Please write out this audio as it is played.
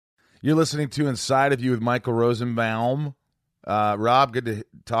You're listening to Inside of You with Michael Rosenbaum. Rob, good to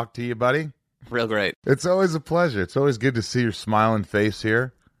talk to you, buddy. Real great. It's always a pleasure. It's always good to see your smiling face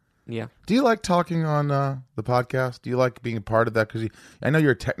here. Yeah. Do you like talking on the podcast? Do you like being a part of that? Because I know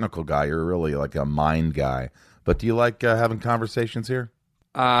you're a technical guy. You're really like a mind guy. But do you like having conversations here?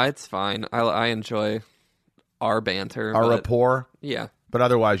 It's fine. I enjoy our banter. Our rapport? Yeah. But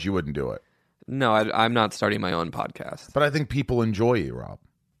otherwise, you wouldn't do it. No, I'm not starting my own podcast. But I think people enjoy you, Rob.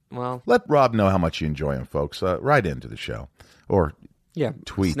 Well, let Rob know how much you enjoy him, folks. Write into the show or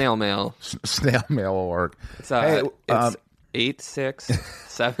tweet. Snail mail. Snail mail will work. It's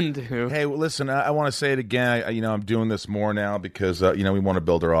 8672. Hey, listen, I want to say it again. I'm doing this more now because we want to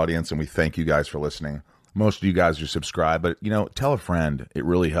build our audience, and we thank you guys for listening. Most of you guys are subscribed, but tell a friend. It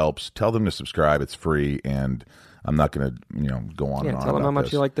really helps. Tell them to subscribe. It's free, and I'm not going to go on and on. Tell them how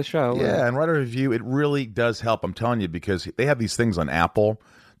much you like the show. Yeah, and write a review. It really does help. I'm telling you, because they have these things on Apple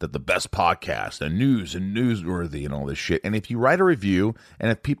that the best podcast and news and newsworthy and all this shit. And if you write a review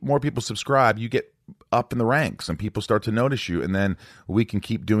and if more people subscribe, you get up in the ranks and people start to notice you, and then we can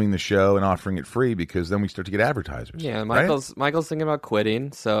keep doing the show and offering it free because then we start to get advertisers. Yeah, Michael's thinking about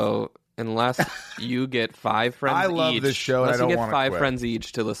quitting, so unless you get 5 friends each. I love this show, and I don't want to quit. Unless you get 5 friends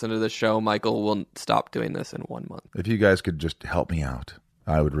each to listen to the show, Michael will stop doing this in 1 month. If you guys could just help me out,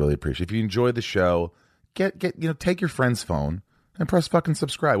 I would really appreciate it. If you enjoy the show, take your friend's phone and press fucking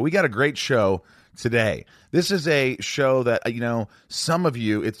subscribe. We got a great show today. This is a show that, some of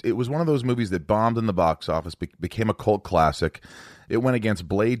you, it was one of those movies that bombed in the box office, became a cult classic. It went against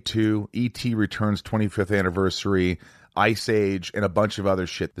Blade 2, E.T. Returns 25th Anniversary, Ice Age, and a bunch of other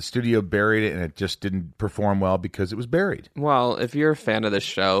shit. The studio buried it, and it just didn't perform well because it was buried. Well, if you're a fan of the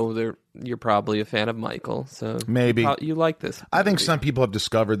show, you're probably a fan of Michael, so maybe you like this movie. I think some people have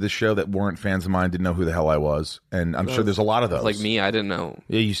discovered this show that weren't fans of mine, didn't know who the hell I was, and I'm sure there's a lot of those. Like me, I didn't know.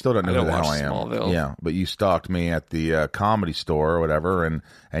 Yeah, you still don't know who the hell I am. Smallville. Yeah, but you stalked me at the Comedy Store or whatever, and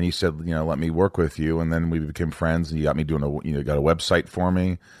you said, let me work with you, and then we became friends, and you got me doing got a website for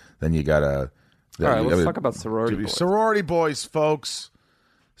me, then you got a... All right, let's talk about Sorority Boys. Sorority Boys, folks.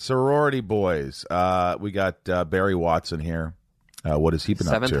 Sorority Boys. We got Barry Watson here. What has he been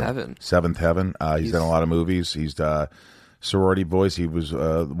up to? Seventh Heaven. He's done a lot of movies. He's Sorority Boys. He was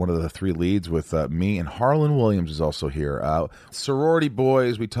one of the 3 leads with me, and Harlan Williams is also here. Sorority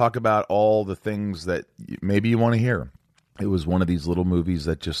Boys, we talk about all the things that maybe you want to hear. It was one of these little movies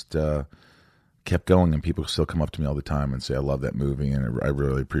that just... kept going, and people still come up to me all the time and say, I love that movie, and I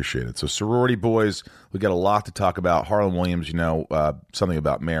really appreciate it. So Sorority Boys, we got a lot to talk about. Harlan Williams, something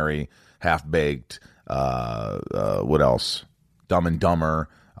about Mary, Half-Baked, what else? Dumb and Dumber.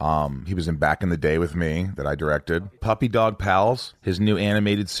 He was in Back in the Day with me that I directed. Puppy Dog Pals, his new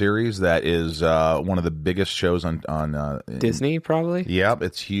animated series that is one of the biggest shows on Disney, probably? Yep,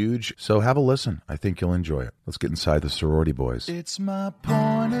 it's huge. So have a listen. I think you'll enjoy it. Let's get inside the Sorority Boys. It's my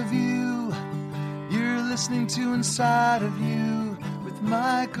point of view. You're listening to Inside of You with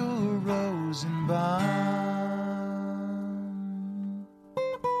Michael Rosenbaum.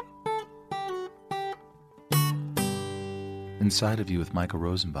 Inside of You with Michael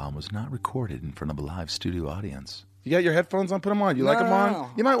Rosenbaum was not recorded in front of a live studio audience. You got your headphones on? Put them on. You like them on? No.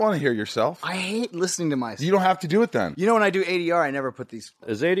 You might want to hear yourself. I hate listening to myself. You don't have to do it then. When I do ADR, I never put these.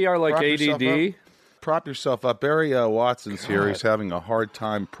 Is ADR like ADD? Prop yourself up. Barry Watson's here. He's having a hard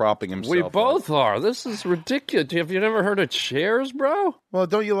time propping himself We up. both are. This is ridiculous. Have you never heard of chairs, bro? Well,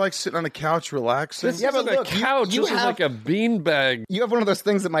 don't you like sitting on a couch relaxing? This isn't a couch. This is like a beanbag. You have one of those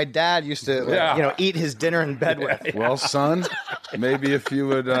things that my dad used to, eat his dinner in bed with. Well, son, maybe if you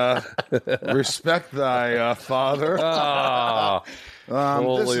would respect thy father.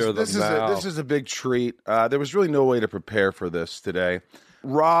 This is a big treat. There was really no way to prepare for this today.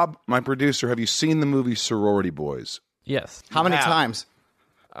 Rob, my producer, have you seen the movie Sorority Boys? Yes. How many times?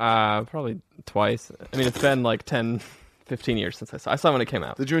 Probably twice. I mean, it's been like 10, 15 years since I saw it when it came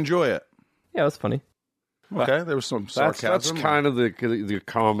out. Did you enjoy it? Yeah, it was funny. Okay, there was some sarcasm. That's kind of the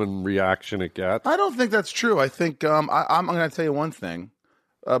common reaction it gets. I don't think that's true. I think I'm going to tell you one thing.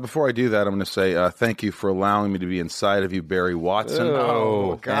 Before I do that, I'm going to say thank you for allowing me to be inside of you, Barry Watson,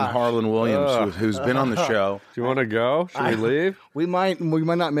 and Harlan Williams, who's been on the show. Do you want to go? Should we leave? We might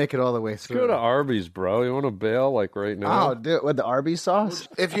not make it all the way through. Let's go to Arby's, bro. You want to bail like right now? Oh, dude, with the Arby's sauce?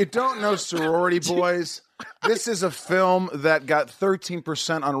 If you don't know Sorority Boys, this is a film that got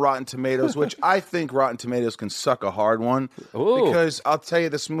 13% on Rotten Tomatoes, which I think Rotten Tomatoes can suck a hard one. Ooh. Because I'll tell you,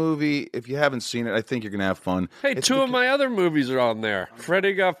 this movie, if you haven't seen it, I think you're going to have fun. Hey, two of my other movies are on there.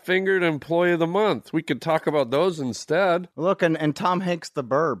 Freddie Got Fingered, Employee of the Month. We could talk about those instead. Look, and Tom Hanks, The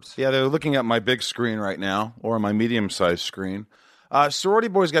Burbs. Yeah, they're looking at my big screen right now, or my medium-sized screen. Sorority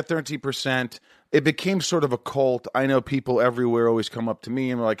Boys got 13%. It became sort of a cult. I know people everywhere always come up to me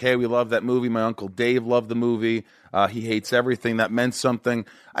and are like, hey, we love that movie. My Uncle Dave loved the movie. He hates everything. That meant something.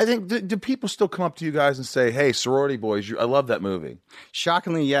 I think, do people still come up to you guys and say, hey, Sorority Boys, I love that movie?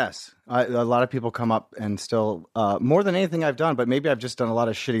 Shockingly, yes. A lot of people come up and still, more than anything I've done, but maybe I've just done a lot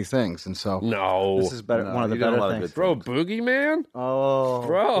of shitty things. And so this is better, one of the better things. Bro, Boogeyman? Oh.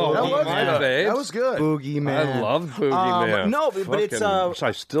 Bro, that was good. Boogeyman. I love Boogeyman. No, but it's...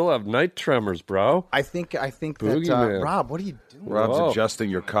 I still have night tremors, bro. I think Boogeyman. that... Rob, what are you doing? Rob's adjusting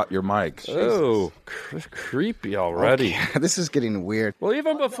your mic. Oh, creepy already. Okay. This is getting weird. Well,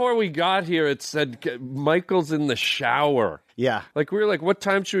 even before we got here, it said Michael's in the shower. Yeah. Like, we were like, what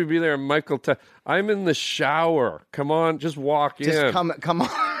time should we be there? And Michael, I'm in the shower. Come on, just walk in. Just come on.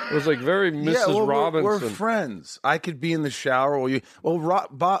 It was like very Mrs. Robinson. We're friends. I could be in the shower while you...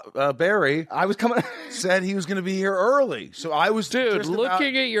 Well, Barry... I was coming... said he was going to be here early. So I was... Dude,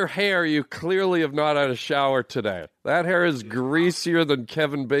 looking at your hair, you clearly have not had a shower today. That hair is greasier than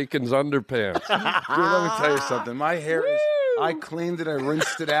Kevin Bacon's underpants. Dude, let me tell you something. My hair is... I cleaned it. I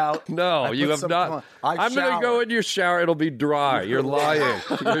rinsed it out. No, you have not. I'm going to go in your shower. It'll be dry. You're lying.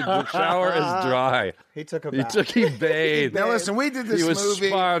 Your shower is dry. He took a bath. He bathed. Now listen, we did this movie. He was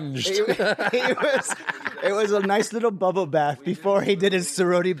sponged. It was a nice little bubble bath before he did his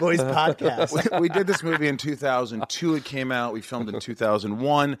Sorority Boys podcast. We did this movie in 2002. It came out. We filmed in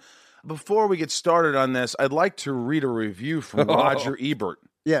 2001. Before we get started on this, I'd like to read a review from Roger Ebert.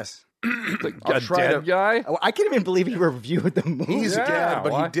 Yes. A dead guy? I can't even believe he reviewed the movie. He's dead,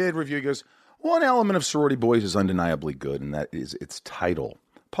 but he did review. He goes, one element of Sorority Boys is undeniably good, and that is its title.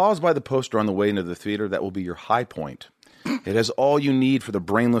 Pause by the poster on the way into the theater. That will be your high point. It has all you need for the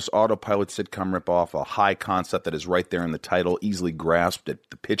brainless autopilot sitcom ripoff, a high concept that is right there in the title, easily grasped at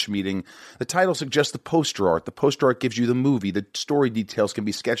the pitch meeting. The title suggests the poster art. The poster art gives you the movie. The story details can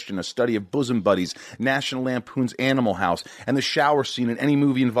be sketched in a study of Bosom Buddies, National Lampoon's Animal House, and the shower scene in any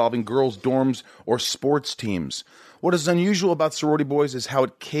movie involving girls' dorms or sports teams. What is unusual about Sorority Boys is how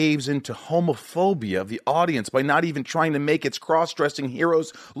it caves into homophobia of the audience by not even trying to make its cross-dressing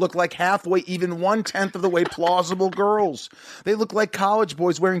heroes look like halfway, even 1/10 of the way plausible girls. They look like college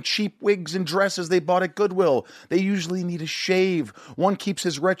boys wearing cheap wigs and dresses they bought at Goodwill. They usually need a shave. One keeps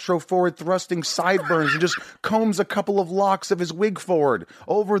his retro forward-thrusting sideburns and just combs a couple of locks of his wig forward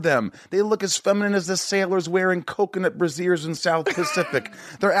over them. They look as feminine as the sailors wearing coconut brassieres in South Pacific.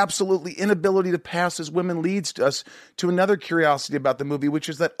 Their absolutely inability to pass as women leads us to another curiosity about the movie, which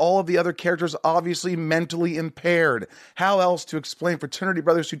is that all of the other characters are obviously mentally impaired. How else to explain fraternity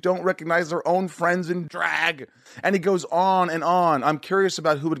brothers who don't recognize their own friends in drag? And he goes on and on. I'm curious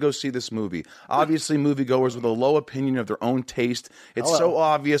about who would go see this movie. Obviously, moviegoers with a low opinion of their own taste. It's so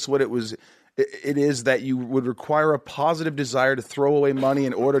obvious what it is that you would require a positive desire to throw away money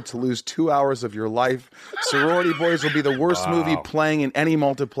in order to lose 2 hours of your life. Sorority Boys will be the worst movie playing in any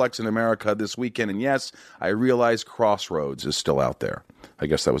multiplex in America this weekend. And yes, I realize Crossroads is still out there. I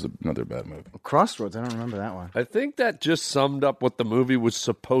guess that was another bad movie. Crossroads, I don't remember that one. I think that just summed up what the movie was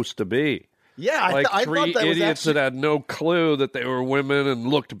supposed to be. Yeah, I three thought that idiots that had no clue that they were women and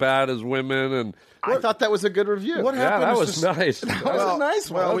looked bad as women, and I thought that was a good review. What happened? That was nice. That was a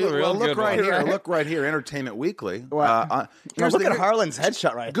nice one. Well, look right here. Look right here. Entertainment Weekly. Look at Harlan's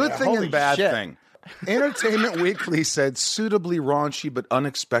headshot right there. Good thing Holy and bad shit. thing. Entertainment Weekly said suitably raunchy but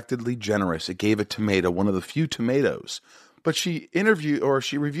unexpectedly generous. It gave a tomato one of the few tomatoes. But she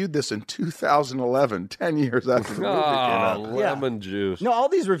reviewed this in 2011, 10 years after the movie came out. Lemon juice. No, all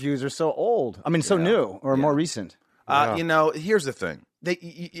these reviews are so old. I mean, so new or more recent. Here's the thing.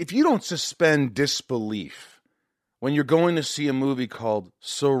 If you don't suspend disbelief when you're going to see a movie called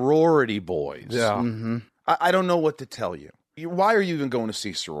Sorority Boys, I don't know what to tell you. Why are you even going to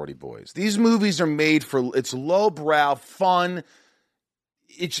see Sorority Boys? These movies are made for, it's lowbrow, fun,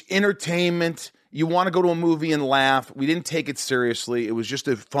 it's entertainment. You want to go to a movie and laugh. We didn't take it seriously. It was just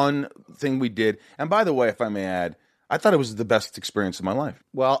a fun thing we did. And by the way, if I may add, I thought it was the best experience of my life.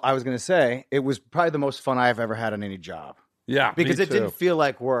 Well, I was going to say, it was probably the most fun I've ever had on any job. Yeah, because it didn't feel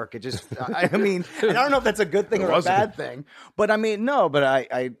like work. It just, I mean, and I don't know if that's a good thing or a bad thing, but I mean, no, but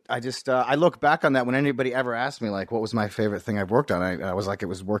I just, I look back on that when anybody ever asked me, like, what was my favorite thing I've worked on? I was like, it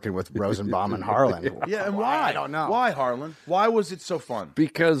was working with Rosenbaum and Harlan. Yeah, and why? I don't know. Why, Harlan? Why was it so fun?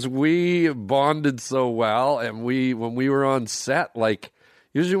 Because we bonded so well, and when we were on set, like,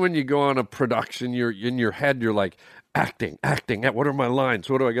 usually when you go on a production, you're in your head, you're like, acting. What are my lines?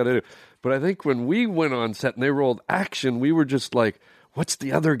 What do I got to do? But I think when we went on set and they rolled action, we were just like, what's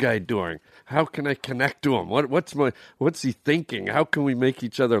the other guy doing? How can I connect to him? What's he thinking? How can we make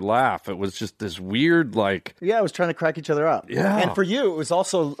each other laugh? It was just this weird, like... Yeah, I was trying to crack each other up. Yeah. And for you, it was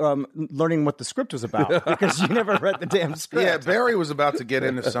also learning what the script was about because you never read the damn script. Yeah, Barry was about to get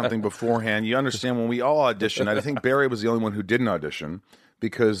into something beforehand. You understand, when we all auditioned, I think Barry was the only one who didn't audition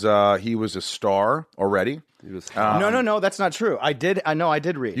because he was a star already. He was No, that's not true. I did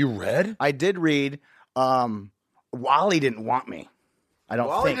read. You read? I did read. Wally didn't want me. I don't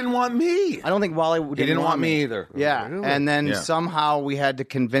Wally think. didn't want me. I don't think Wally didn't want me either. Yeah. Really? And then Yeah. somehow we had to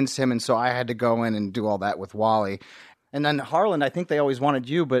convince him, and so I had to go in and do all that with Wally. And then Harlan, I think they always wanted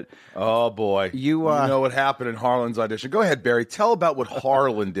you, but Oh, boy. You, know what happened in Harlan's audition. Go ahead, Barry. Tell about what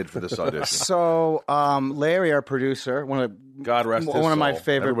Harlan did for this audition. so Larry, our producer, God rest his one of my soul.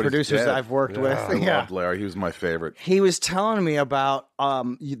 favorite Everybody's producers dead. that I've worked with. I loved Larry. He was my favorite. He was telling me about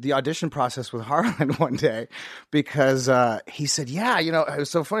the audition process with Harlan one day because he said, yeah, it was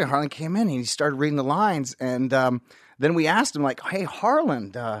so funny. Harlan came in and he started reading the lines. And then we asked him, like, hey,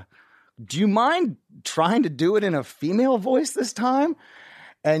 Harlan, do you mind trying to do it in a female voice this time?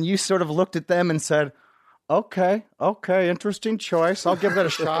 And you sort of looked at them and said, okay, interesting choice. I'll give it a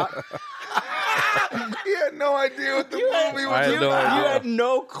shot. He had no idea what the movie was. I had no idea. You had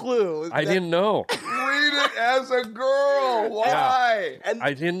no clue. I didn't know. Read it as a girl. Why? And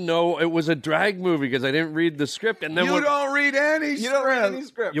I didn't know it was a drag movie because I didn't read the script. And then You don't read any you don't read any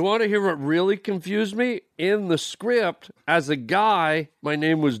script. You want to hear what really confused me? In the script, as a guy, my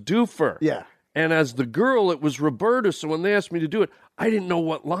name was Doofer. Yeah. And as the girl, it was Roberta. So when they asked me to do it, I didn't know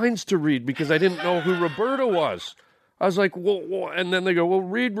what lines to read because I didn't know who Roberta was. I was like, well, and then they go, well,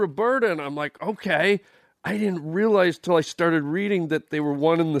 read Roberta. And I'm like, okay. I didn't realize till I started reading that they were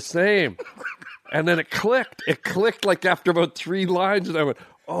one and the same. And then it clicked. It clicked like after about 3 lines. And I went,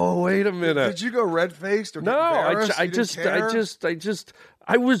 oh, wait a minute. Did you go red-faced or No, I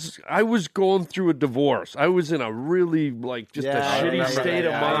was going through a divorce. I was in a really a shitty state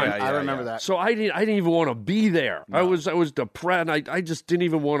of mind. I remember that. So I didn't even want to be there. No. I was depressed. I just didn't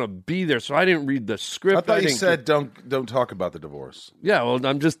even want to be there. So I didn't read the script. I thought you said don't talk about the divorce. Yeah, well,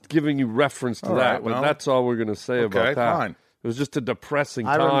 I'm just giving you reference to all that. Right, well, that's all we're going to say about that. Fine. It was just a depressing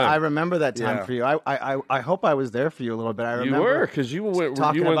time. I remember that time for you. I hope I was there for you a little bit. I remember you were because you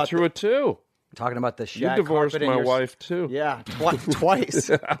went through it too. Talking about the shag You divorced carpet my wife too. Yeah,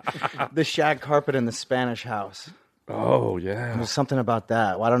 twice. The shag carpet in the Spanish house. Oh yeah, There's something about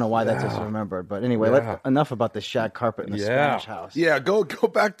that. Well, I don't know why that's just remembered, but anyway, enough about the shag carpet in the Spanish house. Yeah, go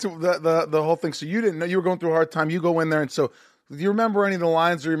back to the whole thing. So you didn't know you were going through a hard time. You go in there, and so do you remember any of the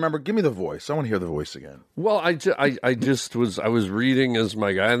lines? Or remember? Give me the voice. I want to hear the voice again. Well, I was reading as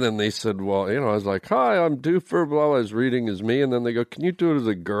my guy, and then they said, well, I was like, hi, I'm Doofer. Blah, I was reading as me, and then they go, can you do it as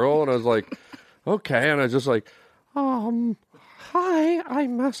a girl? And I was like, okay, and I was just like, hi, I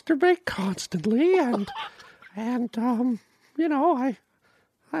masturbate constantly, and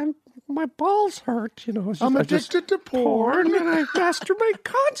my balls hurt, I'm addicted to porn, and I masturbate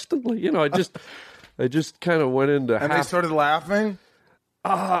constantly. I just kind of went into and they started laughing.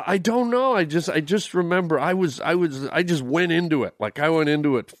 I don't know. I just remember I just went into it. Like I went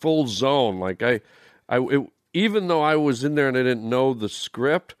into it full zone. Like even though I was in there and I didn't know the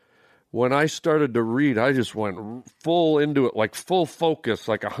script, when I started to read, I just went full into it, like full focus,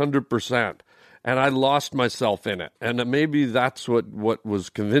 like 100%. And I lost myself in it. And maybe that's what was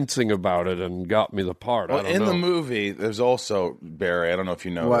convincing about it and got me the part. Well, I don't know. the movie, there's also, Barry, I don't know if you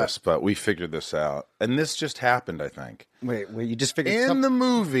know this, but we figured this out. And this just happened, I think. Wait, you just figured In the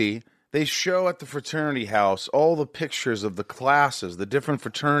movie, they show at the fraternity house all the pictures of the classes, the different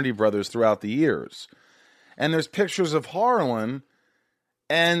fraternity brothers throughout the years. And there's pictures of Harlan,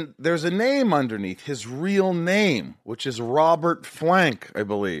 and there's a name underneath, his real name, which is Robert Flank, I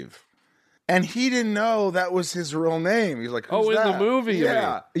believe. And he didn't know that was his real name. He's like, who's in that? the movie,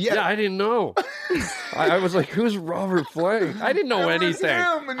 Yeah. Yeah, I didn't know. I was like, who's Robert Flank? I didn't know anything. It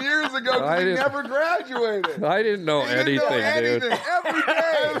was him, and years ago, because he never graduated. I didn't know anything, dude. Every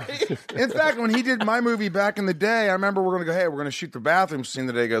day. In fact, when he did my movie back in the day, I remember we're going to go, hey, we're going to shoot the bathroom scene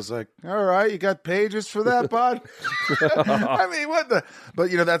today. He goes like, all right, you got pages for that, bud? I mean, what the...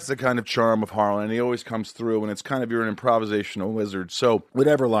 But, that's the kind of charm of Harlan, and he always comes through, and it's kind of, you're an improvisational wizard. So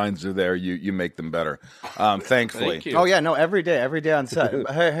whatever lines are there, you make them better. Thankfully. Thank you. Oh yeah, no, every day on set.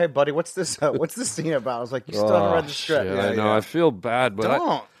 hey, buddy, what's this scene about? I was like, you still haven't read the script. Shit, I know. I feel bad, but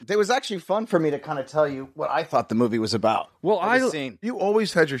don't. It was actually fun for me to kind of tell you what I thought the movie was about. Well, you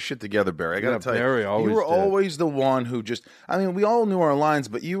always had your shit together, Barry. I got to tell Barry you, always you were did. always the one who just. I mean, we all knew our lines,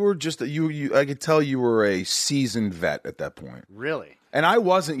 but you were just you. I could tell you were a seasoned vet at that point. Really? And I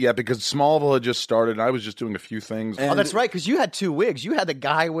wasn't yet because Smallville had just started and I was just doing a few things. Oh, that's right, because you had 2 wigs. You had the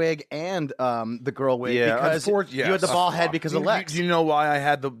guy wig and the girl wig because you had the bald head because of Lex. Do you know why I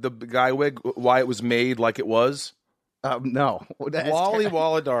had the guy wig? Why it was made like it was? No. Wally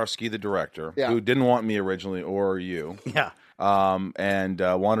Wolodarski, the director, who didn't want me originally or you. Yeah. And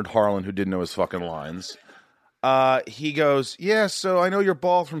wanted Harlan, who didn't know his fucking lines. He goes, yeah, so I know you're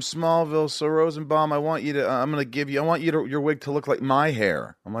bald from Smallville, so Rosenbaum, I want you your wig to look like my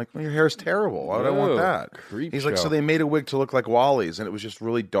hair. I'm like, well, your hair's terrible. Why would I want that? He's like, so they made a wig to look like Wally's, and it was just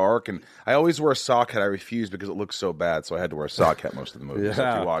really dark, and I always wear a sock hat. I refused because it looks so bad, so I had to wear a sock hat most of the movies. So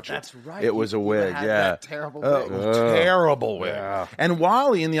if you watch That's right. It was a wig, That terrible wig. Terrible wig. Yeah. And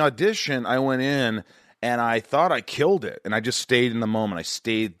Wally, in the audition, I went in, and I thought I killed it, and I just stayed in the moment. I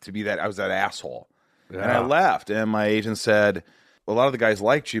stayed to be I was that asshole. Yeah. And I left, and my agent said, a lot of the guys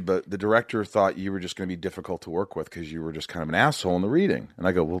liked you, but the director thought you were just going to be difficult to work with because you were just kind of an asshole in the reading. And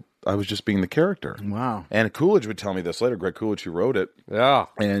I go, well, I was just being the character. Wow. And Coolidge would tell me this later. Greg Coolidge, who wrote it. Yeah.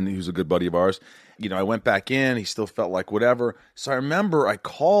 And he was a good buddy of ours. You know, I went back in. He still felt like whatever. So I remember I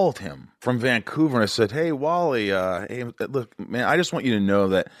called him from Vancouver, and I said, hey, Wally, hey, look, man, I just want you to know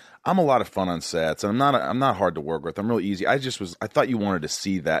that I'm a lot of fun on sets, and I'm not hard to work with. I'm really easy. I thought you wanted to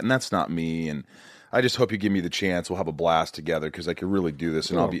see that, and that's not me, and I just hope you give me the chance. We'll have a blast together because I could really do this,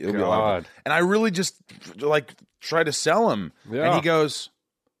 and it'll be a lot of fun. And I really just try to sell him, and he goes,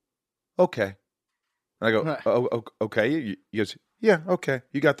 "Okay," and I go, "Oh, okay." He goes, "Yeah, okay,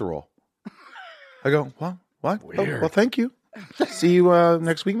 you got the role." I go, "Well, what? Oh, well, thank you. See you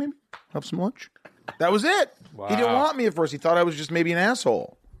next week, maybe. Have some lunch." That was it. Wow. He didn't want me at first. He thought I was just maybe an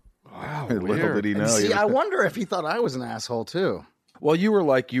asshole. Wow, little did he know. See, I wonder if he thought I was an asshole too. Well, you were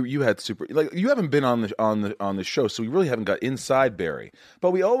like you had you haven't been on the show, so we really haven't got inside Barry.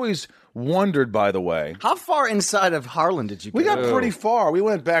 But we always wondered, by the way, how far inside of Harlan did you get? We got pretty far. We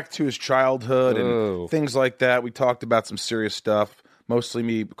went back to his childhood and things like that. We talked about some serious stuff. Mostly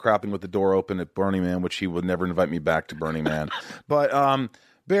me crapping with the door open at Burning Man, which he would never invite me back to Burning Man. But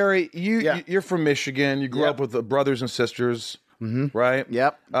Barry, you're from Michigan. You grew up with brothers and sisters, right?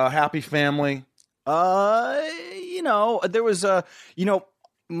 Yep. Happy family. There was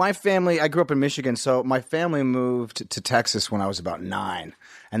my family, I grew up in Michigan, so my family moved to Texas when I was about 9.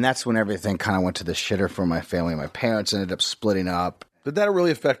 And that's when everything kind of went to the shitter for my family. My parents ended up splitting up. Did that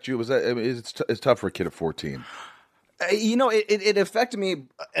really affect you? It's tough for a kid of 14. It affected me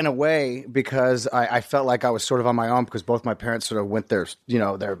in a way because I felt like I was sort of on my own because both my parents sort of went their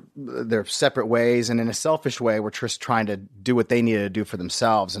separate ways, and in a selfish way, were just trying to do what they needed to do for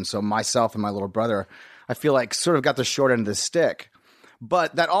themselves. And so myself and my little brother, I feel like sort of got the short end of the stick.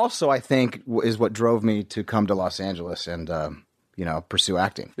 But that also, I think, is what drove me to come to Los Angeles and pursue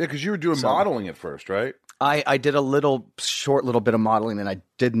acting. Yeah, because you were doing modeling at first, right? I did a short little bit of modeling, and I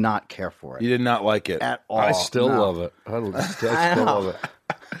did not care for it. You did not like it at all. I still love it. I still love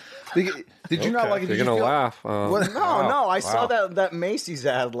it. Did you not like it? You're gonna laugh. No. I saw that Macy's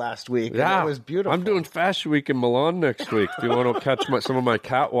ad last week. Yeah, it was beautiful. I'm doing Fashion Week in Milan next week. If you want to catch some of my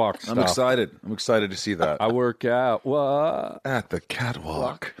catwalk stuff, I'm excited to see that. I work out at the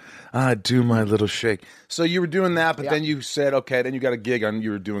catwalk. I do my little shake. So you were doing that, but then you said, okay, then you got a gig on.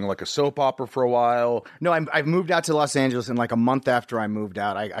 You were doing like a soap opera for a while. No, I moved out to Los Angeles, and like a month after I moved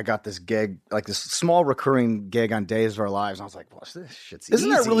out, I got this gig, like this small recurring gig on Days of Our Lives. And I was like, well, this shit's easy. Isn't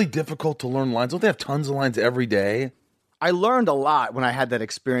that really difficult to learn lines? Don't they have tons of lines every day? I learned a lot when I had that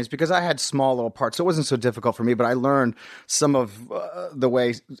experience because I had small little parts, so it wasn't so difficult for me. But I learned some of the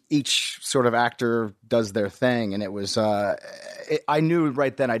way each sort of actor does their thing, and it was. I knew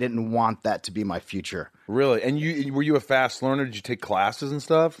right then I didn't want that to be my future. Really? And were you a fast learner? Did you take classes and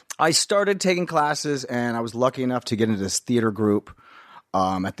stuff? I started taking classes, and I was lucky enough to get into this theater group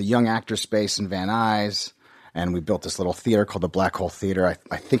at the Young Actor Space in Van Nuys. And we built this little theater called the Black Hole Theater.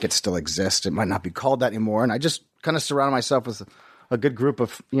 I think it still exists. It might not be called that anymore. And I just kind of surrounded myself with a good group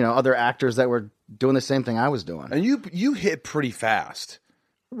of other actors that were doing the same thing I was doing. And you hit pretty fast.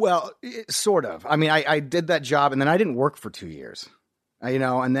 Well, sort of. I mean, I did that job, and then I didn't work for 2 years.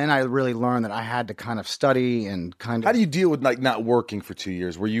 And then I really learned that I had to kind of study and kind of. How do you deal with like not working for 2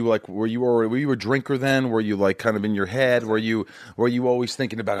 years? Were you a drinker then? Were you like kind of in your head? Were you always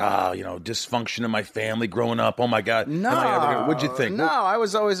thinking about dysfunction in my family growing up? Oh my God! No, what'd you think? No, I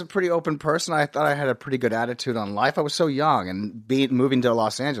was always a pretty open person. I thought I had a pretty good attitude on life. I was so young, and moving to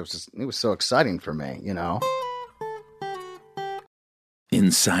Los Angeles, it was so exciting for me.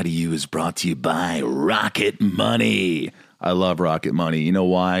 Inside of You is brought to you by Rocket Money. I love Rocket Money. You know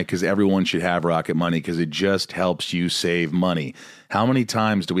why? Because everyone should have Rocket Money because it just helps you save money. How many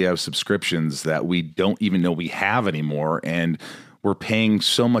times do we have subscriptions that we don't even know we have anymore, and we're paying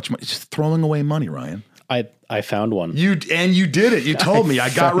so much money. It's just throwing away money, Ryan. I found one. You did it. You told me. I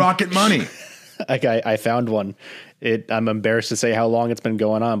got Rocket Money. I found one. I'm embarrassed to say how long it's been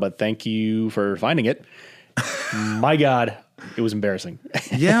going on, but thank you for finding it. My God, it was embarrassing.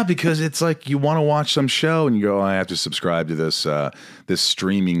 Yeah, because it's like you want to watch some show and you go, I have to subscribe to this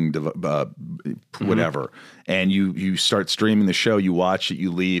streaming whatever. And you start streaming the show, you watch it,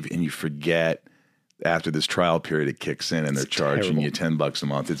 you leave, and you forget after this trial period it kicks in and they're charging you $10 a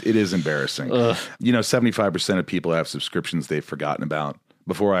month. It is embarrassing. Ugh. 75% of people have subscriptions they've forgotten about.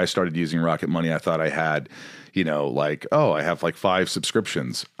 Before I started using Rocket Money, I thought I had, I have like 5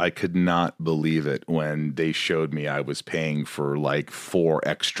 subscriptions. I could not believe it when they showed me I was paying for like 4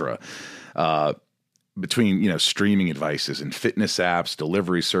 extra. Between, streaming devices and fitness apps,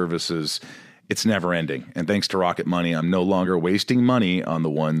 delivery services, it's never ending. And thanks to Rocket Money, I'm no longer wasting money on the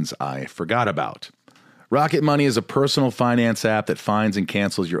ones I forgot about. Rocket Money is a personal finance app that finds and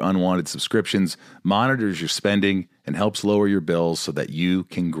cancels your unwanted subscriptions, monitors your spending, and helps lower your bills so that you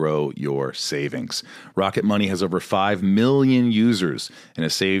can grow your savings. Rocket Money has over 5 million users and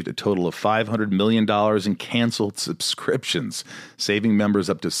has saved a total of $500 million in canceled subscriptions, saving members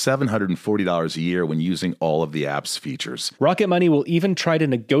up to $740 a year when using all of the app's features. Rocket Money will even try to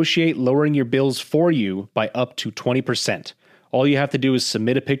negotiate lowering your bills for you by up to 20%. All you have to do is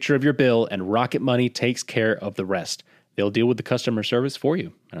submit a picture of your bill, and Rocket Money takes care of the rest. They'll deal with the customer service for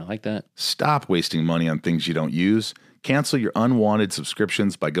you. And I like that. Stop wasting money on things you don't use. Cancel your unwanted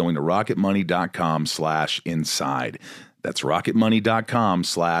subscriptions by going to rocketmoney.com/inside. That's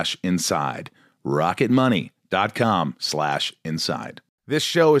rocketmoney.com/inside. rocketmoney.com/inside. This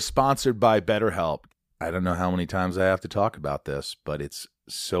show is sponsored by BetterHelp. I don't know how many times I have to talk about this, but it's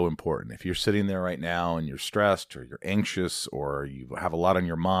so important. If you're sitting there right now and you're stressed or you're anxious or you have a lot on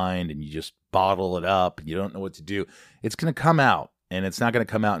your mind and you just bottle it up and you don't know what to do, it's going to come out, and it's not going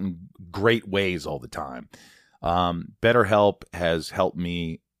to come out in great ways all the time. BetterHelp has helped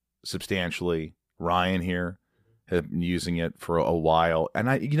me substantially. Ryan here has been using it for a while. And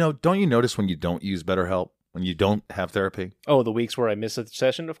don't you notice when you don't use BetterHelp, when you don't have therapy? Oh, the weeks where I miss a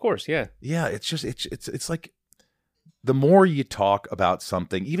session? Of course, yeah. Yeah, it's like the more you talk about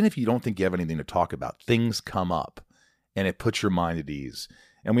something, even if you don't think you have anything to talk about, things come up and it puts your mind at ease.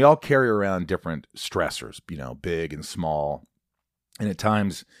 And we all carry around different stressors, big and small. And at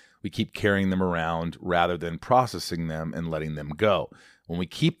times we keep carrying them around rather than processing them and letting them go. When we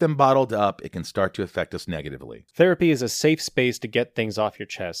keep them bottled up, it can start to affect us negatively. Therapy is a safe space to get things off your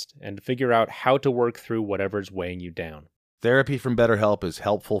chest and to figure out how to work through whatever's weighing you down. Therapy from BetterHelp is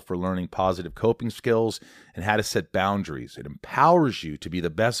helpful for learning positive coping skills and how to set boundaries. It empowers you to be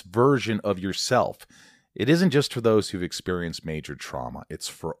the best version of yourself. It isn't just for those who've experienced major trauma. It's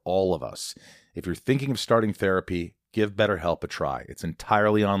for all of us. If you're thinking of starting therapy, give BetterHelp a try. It's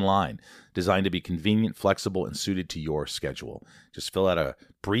entirely online, designed to be convenient, flexible, and suited to your schedule. Just fill out a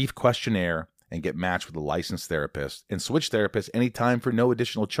brief questionnaire and get matched with a licensed therapist, and switch therapists anytime for no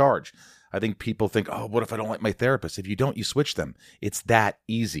additional charge. I think people think, oh, what if I don't like my therapist? If you don't, you switch them. It's that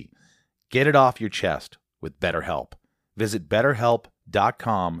easy. Get it off your chest with BetterHelp. Visit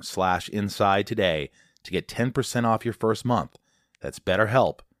BetterHelp.com/inside today to get 10% off your first month. That's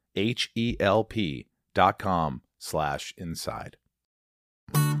BetterHelp, HELP.com/inside.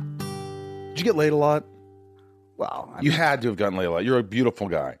 Did you get laid a lot? Well, you had to have gotten laid a lot. You're a beautiful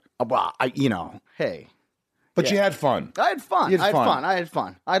guy. Well, hey. But you had fun. I had fun. I had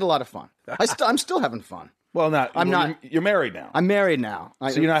fun. I had a lot of fun. I'm still having fun. Well, not. You're married now. I'm married now.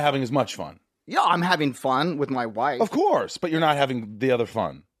 So you're not having as much fun. Yeah, I'm having fun with my wife. Of course, but you're not having the other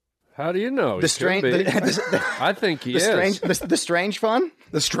fun. How do you know? The strange. I think he is. The strange fun.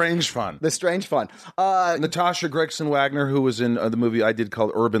 The strange fun. The strange fun. Natasha Gregson Wagner, who was in the movie I did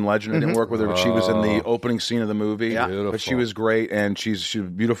called Urban Legend. I didn't work with her, but she was in the opening scene of the movie. Yeah. But she was great, and she's a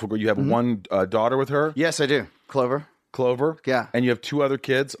beautiful girl. You have one daughter with her? Yes, I do. Clover. Yeah. And you have 2 other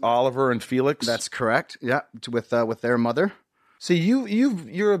kids, Oliver and Felix? That's correct. Yeah, with their mother. See,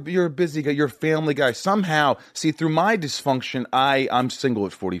 you're a busy guy. You're a family guy. Somehow, through my dysfunction, I'm single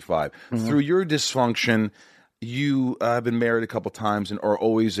at 45. Mm-hmm. Through your dysfunction, you have been married a couple times and are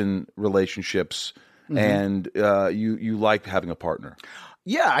always in relationships, and you like having a partner.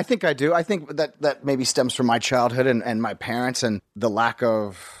 Yeah, I think I do. I think that maybe stems from my childhood and my parents and the lack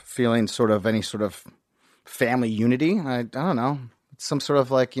of feeling any sort of family unity. I don't know. It's some sort of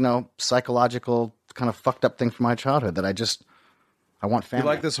psychological kind of fucked up thing from my childhood that I want family. You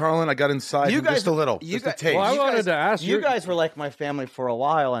like this, Harlan? I got inside just a little. Just a taste. Well, I wanted to ask you guys were like my family for a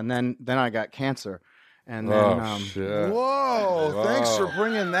while, and then I got cancer. And then, Whoa, thanks for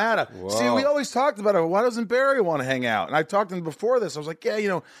bringing that up. Whoa. See, we always talked about it. Why doesn't Barry want to hang out? And I talked to him before this. I was like,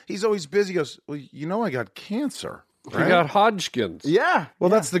 yeah, he's always busy. He goes, well, I got cancer. Right? He got Hodgkin's. Yeah. Well,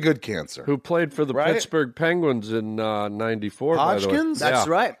 that's the good cancer. Who played for the Pittsburgh Penguins in 94, Hodgkin's? by the way. That's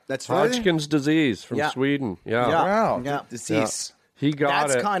right. That's right. Hodgkin's disease from Sweden. Yeah. Wow. Yeah. Disease. Yeah. He got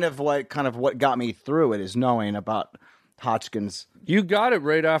That's it. kind of what got me through it, is knowing about Hodgkin's. You got it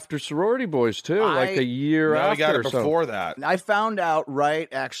right after Sorority Boys, too, like a year after. I got it before that. I found out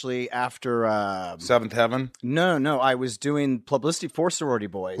actually after... Seventh Heaven? No. I was doing publicity for Sorority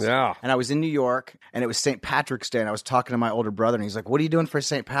Boys. Yeah. And I was in New York, and it was St. Patrick's Day, and I was talking to my older brother, and he's like, what are you doing for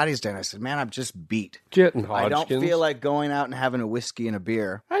St. Patty's Day? And I said, man, I'm just beat. Getting Hodgkins. I don't feel like going out and having a whiskey and a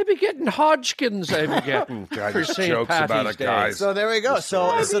beer. I be getting Hodgkins, I be getting. For St. Jokes Patty's about it, Day. guys. So there we go.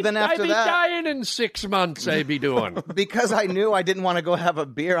 So then after I be that... dying in 6 months, I be doing. Because I knew I didn't want to go have a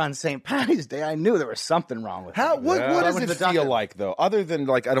beer on St. Patty's Day, I knew there was something wrong with it. What does went it to the feel doctor. like, though? Other than,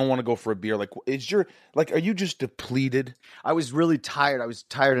 like, I don't want to go for a beer. Like, are you just depleted? I was really tired. I was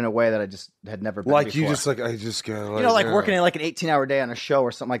tired in a way that I just had never been Like, before. you just, like, I just go... Like working in like an 18-hour day on a show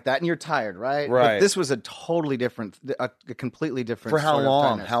or something like that, and you're tired, right? Right. But this was a totally different, a completely different. For how sort of long?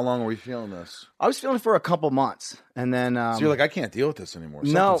 tiredness. How long were we feeling this? I was feeling it for a couple months, and then So you're like, I can't deal with this anymore.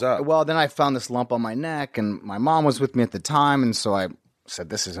 Something's up. Well, then I found this lump on my neck, and my mom was with me at the time, and so I said,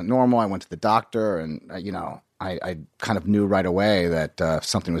 "This isn't normal." I went to the doctor, and I kind of knew right away that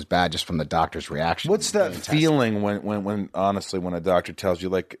something was bad just from the doctor's reaction. What's that feeling when honestly, when a doctor tells you,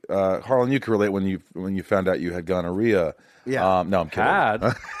 like, Harlan, you can relate when you found out you had gonorrhea. Yeah. No, I'm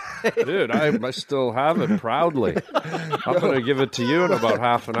kidding. Dude, I still have it proudly. I'm going to give it to you in about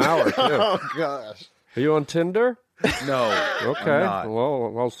half an hour, too. Oh, gosh. Are you on Tinder? No. Okay. I'm not.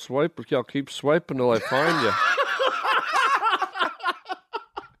 Well, I'll keep swiping till I find you.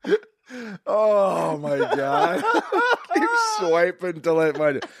 Oh my God. Keep swiping until I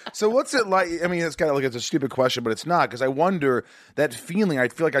find it. So what's it like? I mean, it's kind of like, it's a stupid question, but it's not, because I wonder that feeling. I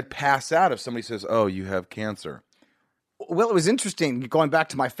feel like I'd pass out if somebody says, "Oh, you have cancer." Well, it was interesting going back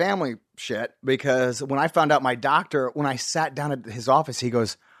to my family shit, because when I found out my doctor, when I sat down at his office, he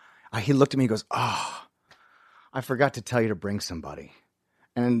looked at me, he goes, "Oh, I forgot to tell you to bring somebody."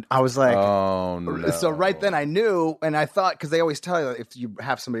 And I was like, "Oh no!" So right then I knew, and I thought, because they always tell you if you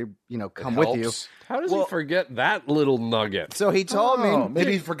have somebody come with you. How does he forget that little nugget? So he told me,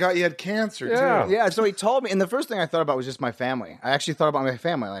 maybe he forgot you had cancer too. Yeah. So he told me, and the first thing I thought about was just my family. I actually thought about my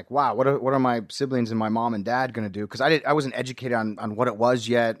family, like, wow, what are my siblings and my mom and dad going to do? Because I wasn't educated on what it was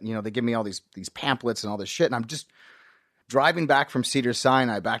yet. They give me all these pamphlets and all this shit, and I'm just driving back from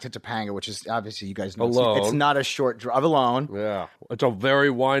Cedars-Sinai back to Topanga, which is obviously, you guys know, it's not a short drive, alone. Yeah. It's a very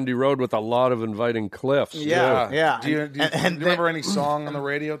windy road with a lot of inviting cliffs. Yeah. Do you remember any song on the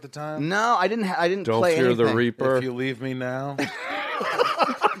radio at the time? No, I didn't Don't play Fear anything. the Reaper. If You Leave Me Now.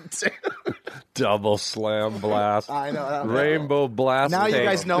 Double slam blast. I know. Rainbow blast. Now you tape.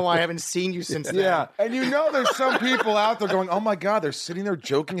 guys know why I haven't seen you since then. Yeah, and there's some people out there going, "Oh my God," they're sitting there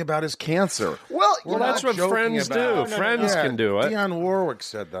joking about his cancer. Well, that's what friends do. Friends can do it. Dionne Warwick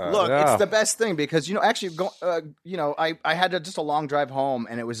said that. Look, it's the best thing, because actually, I had just a long drive home,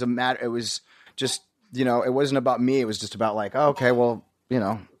 and it was it was just, it wasn't about me. It was just about like, oh, okay, well,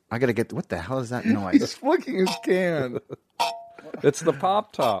 I got to get. What the hell is that noise? He's flicking his can. It's the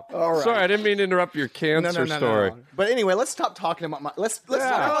pop top. All right. Sorry, I didn't mean to interrupt your cancer story. No. But anyway, let's stop talking about let's talk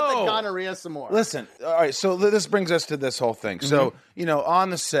about the gonorrhea some more. Listen, all right, so this brings us to this whole thing. So, on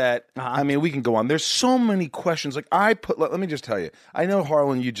the set, I mean, we can go on. There's so many questions. Like, let me just tell you, I know,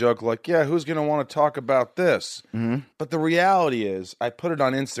 Harlan, you joke like, yeah, who's going to want to talk about this? Mm-hmm. But the reality is, I put it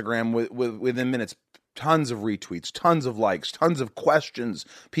on Instagram within minutes. Tons of retweets, tons of likes, tons of questions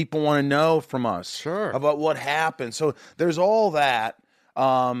people want to know from us about what happened. So there's all that.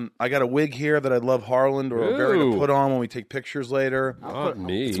 I got a wig here that I'd love Harlan or Barry to put on when we take pictures later. Not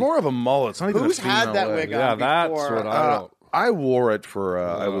me. It's more of a mullet. It's not even Who's a female had that wig on Yeah, before? that's what I don't. I wore it for.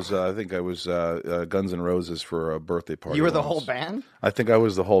 I think I was Guns N' Roses for a birthday party. You were the once. whole band? I think I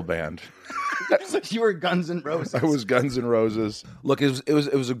was the whole band. You were Guns N' Roses. I was Guns N' Roses. Look, it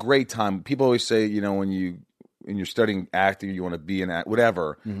was a great time. People always say, when you're studying acting, you want to be an act,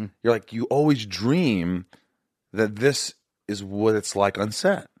 whatever. Mm-hmm. You're like, you always dream that this is what it's like on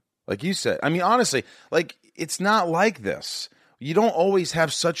set. Like you said, I mean, honestly, like, it's not like this. You don't always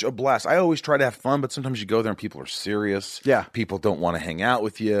have such a blast. I always try to have fun, but sometimes you go there and people are serious. Yeah. People don't want to hang out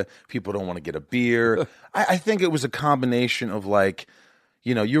with you. People don't want to get a beer. I think it was a combination of, like,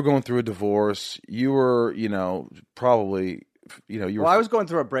 you were going through a divorce. You were, probably you were. Well, I was going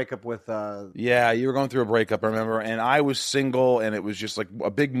through a breakup with. Yeah, you were going through a breakup, I remember, and I was single, and it was just like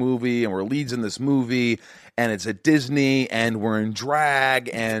a big movie, and we're leads in this movie, and it's at Disney, and we're in drag,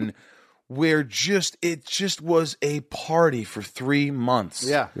 and it just was a party for 3 months.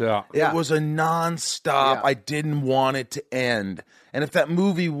 Yeah. It was a nonstop. Yeah. I didn't want it to end. And if that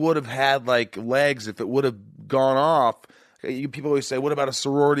movie would have had like legs, if it would have gone off, people always say, "What about a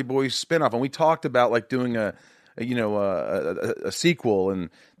Sorority Boys spinoff?" And we talked about like doing a sequel and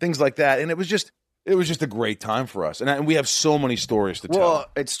things like that. And it was just a great time for us. And we have so many stories to tell. Well,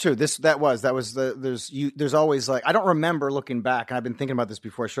 it's true. There's always like, I don't remember looking back, and I've been thinking about this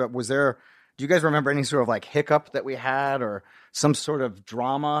before I showed up. Do you guys remember any sort of like hiccup that we had or some sort of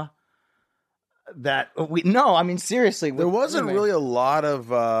drama seriously. There wasn't really a lot of,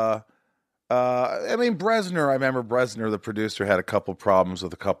 Bresner, I remember Bresner, the producer, had a couple problems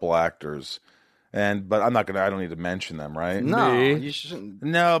with a couple actors. But I don't need to mention them, right? No, you shouldn't.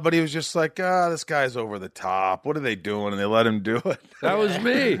 No, but he was just like, this guy's over the top. What are they doing? And they let him do it. That was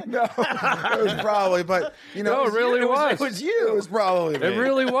me. No, it was probably, but no, it really was. It was you. It was probably me. It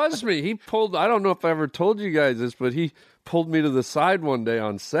really was me. He pulled, I don't know if I ever told you guys this, but he pulled me to the side one day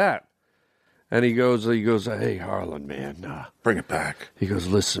on set. And he goes, "Hey, Harlan, man. Bring it back." He goes,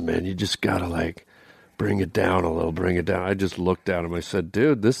 "Listen, man, you just got to like bring it down a little, bring it down." I just looked at him. I said,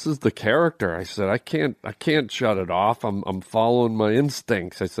 "Dude, this is the character." I said, I can't shut it off. I'm following my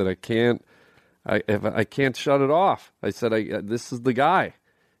instincts. I said, I can't shut it off. I said, this is the guy.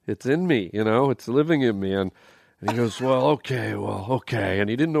 It's in me, it's living in me. And he goes, well, okay. And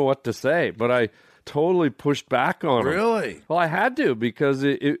he didn't know what to say, but I totally pushed back on him. Really? Well, I had to, because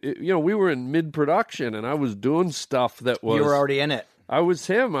we were in mid-production and I was doing stuff that was... You were already in it. I was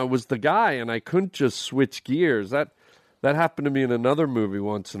him. I was the guy, and I couldn't just switch gears. That happened to me in another movie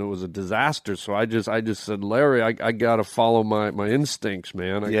once, and it was a disaster. So I just said, Larry, I got to follow my instincts,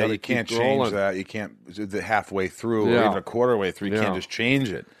 man. You can't change that. You can't halfway through or even a quarter way through. You can't just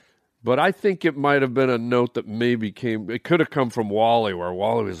change it. But I think it might have been a note that it could have come from Wally, where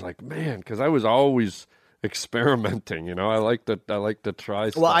Wally was like, man, because I was always experimenting, I like to try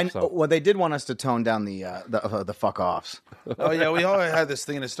stuff. Well, they did want us to tone down the fuck offs. Oh yeah, we all had this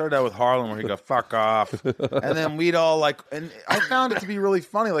thing, and it started out with Harlan where he go fuck off, and then we'd all and I found it to be really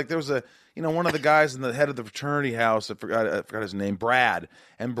funny. Like there was one of the guys in the head of the fraternity house, I forgot his name, Brad,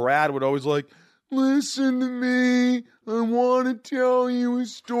 and Brad would always like, listen to me, I want to tell you a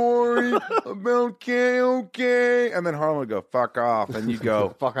story about KOK, and then Harlan would go fuck off, and you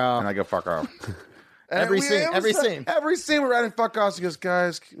go fuck off, and I go fuck off. Every scene we're writing fuck offs. He goes,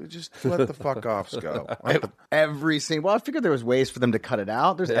 guys, just let the fuck offs go. Every scene. Well, I figured there was ways for them to cut it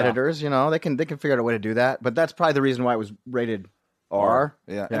out. There's editors, they can figure out a way to do that. But that's probably the reason why it was rated R.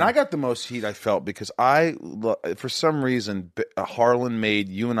 Yeah. And I got the most heat, I felt, because for some reason, Harlan made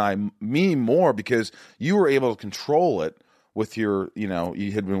you and me more, because you were able to control it with your,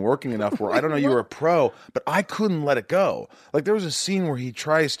 you had been working enough where, I don't know, you were a pro, but I couldn't let it go. Like there was a scene where he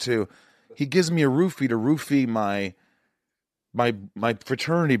gives me a roofie to roofie my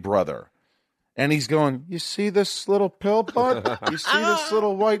fraternity brother. And he's going, you see this little pill, bud? You see this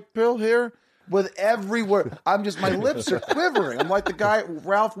little white pill here? With every word, my lips are quivering. I'm like the guy,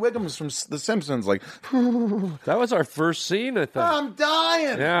 Ralph Wiggums from The Simpsons, like. That was our first scene, I think. I'm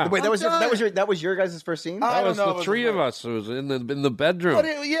dying. Yeah. Wait, that was your guys' first scene? That was the three of us. It was in the bedroom.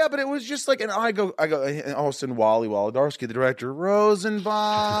 But it was just like, and I go, and all of a sudden, Wally Wolodarski, the director,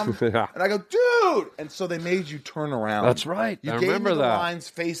 Rosenbaum, and I go, dude, and so they made you turn around. That's right. You I gave remember me the that. lines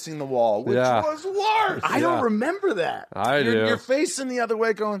facing the wall, which was worse. I don't remember that. You're facing the other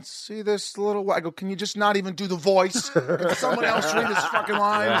way, going, see this little. I go, can you just not even do the voice? Can someone else read his fucking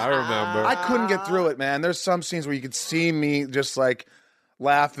lines? Yeah, I remember. I couldn't get through it, man. There's some scenes where you could see me just like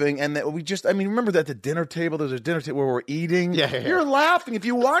laughing, and remember that at the dinner table, there's a dinner table where we're eating. Yeah. You're laughing. If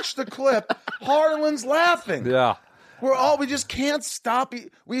you watch the clip, Harlan's laughing. Yeah. We just can't stop.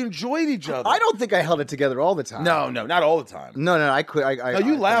 We enjoyed each other. I don't think I held it together all the time. No, not all the time. No, I quit. No,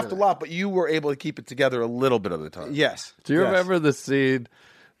 you laughed a lot, but you were able to keep it together a little bit of the time. Yes. Do you remember the scene?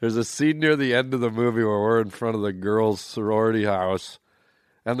 There's a scene near the end of the movie where we're in front of the girls' sorority house,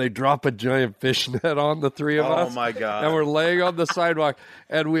 and they drop a giant fishnet on the three of us. Oh, my God. And we're laying on the sidewalk,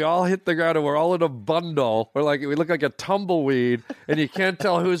 and we all hit the ground, and we're all in a bundle. We look like a tumbleweed, and you can't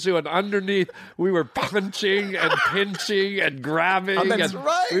tell who's who. And underneath, we were punching and pinching and grabbing. Oh, that's and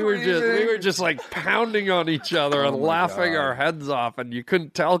right. We were just like pounding on each other and laughing our heads off, and you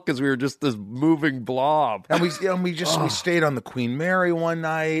couldn't tell because we were just this moving blob. And we stayed on the Queen Mary one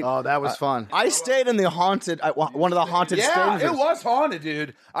night. Oh, that was fun. I stayed in the haunted, one of the haunted yeah, stages. it was haunted, dude.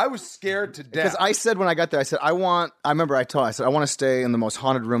 I was scared to death. Because I said when I got there, I said, I remember I said, I want to stay in the most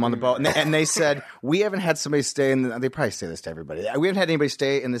haunted room on the boat. And they said, we haven't had somebody stay they probably say this to everybody. We haven't had anybody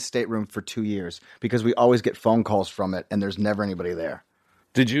stay in this stateroom for 2 years because we always get phone calls from it and there's never anybody there.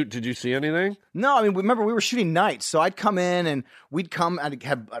 Did you see anything? No, I mean, remember we were shooting nights, so I'd come in and I'd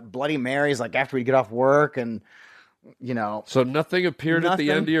have Bloody Marys like after we'd get off work and, you know. So nothing appeared at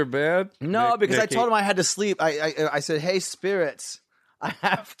the end of your bed? No, because I told him I had to sleep. I said, hey, spirits, I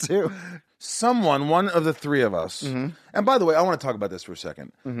have to. One of the three of us, and by the way, I want to talk about this for a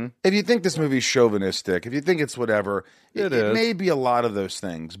second. If you think this movie's chauvinistic, if you think it's whatever, it may be a lot of those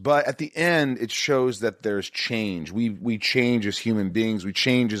things. But at the end, it shows that there's change. We change as human beings. We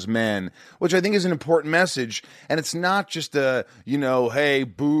change as men, which I think is an important message. And it's not just hey,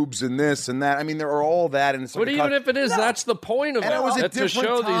 boobs and this and that. I mean, there are all that. And but even if it is, that's the point of it. It was a different to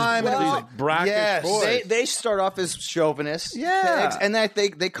show time. These brackish boys. They start off as chauvinists, pigs, and then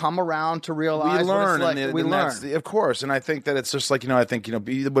they come around to realize we learn. What it's like. We learn, of course. And I think that it's just like I think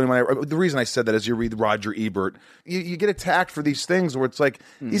the reason I said that is you read Roger Ebert, you get attacked for these things where it's like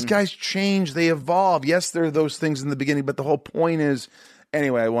these guys change, they evolve. Yes, there are those things in the beginning, but the whole point is.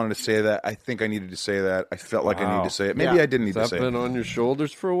 Anyway, I wanted to say that. I think I needed to say that. I felt like I needed to say it. Maybe I didn't need to say it. That's been on your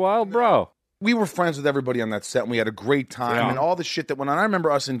shoulders for a while, bro. We were friends with everybody on that set, and we had a great time. And all the shit that went on. I remember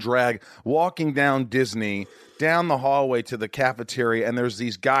us in drag walking down Disney, down the hallway to the cafeteria, and there's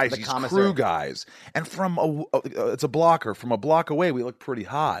these guys, these crew guys. And it's a blocker. From a block away, we looked pretty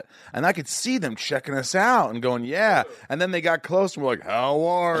hot. And I could see them checking us out and going, yeah. And then they got close, and we're like, how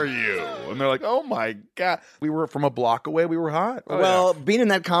are you? And they're like, oh, my God. We were from a block away. We were hot. Being in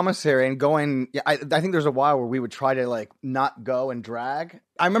that commissary and going, I think there's a while where we would try to, not go and drag.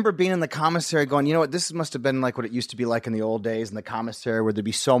 I remember being in the commissary going, you know what, this must have been like what it used to be like in the old days in the commissary where there'd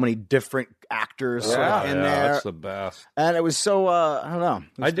be so many different actors in there. That's the best. And it was so, I don't know.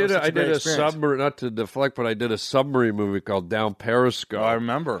 I did a submarine, not to deflect, but I did a submarine movie called Down Periscope. I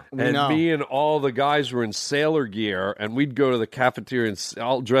remember. And me and all the guys were in sailor gear, and we'd go to the cafeteria and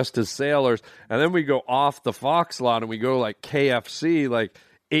all dressed as sailors, and then we go off the Fox lot and we go to KFC,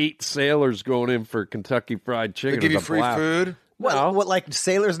 8 sailors going in for Kentucky Fried Chicken. They give you free food? What,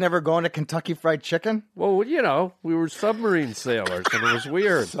 sailors never going to Kentucky Fried Chicken? Well, we were submarine sailors, and it was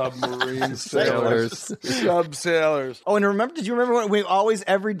weird. Submarine sailors. Sub-sailors. Oh, and did you remember when we always,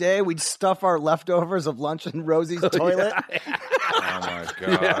 every day, we'd stuff our leftovers of lunch in Rosie's toilet? Oh, my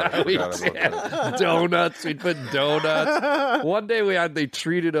God. Yeah, we did. Donuts. We'd put donuts. One day they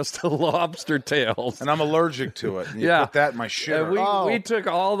treated us to lobster tails. And I'm allergic to it. And you put that in my shitter. And we took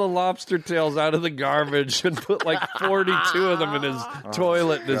all the lobster tails out of the garbage and put 42 of them in his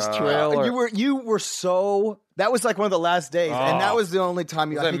toilet in his trailer. You were so. That was one of the last days, and that was the only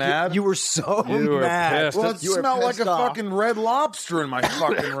time you. Mad? You were so mad. Pissed. Well, it smelled like a fucking red lobster in my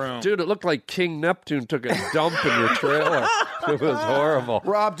fucking room, dude. It looked like King Neptune took a dump in your trailer. It was horrible.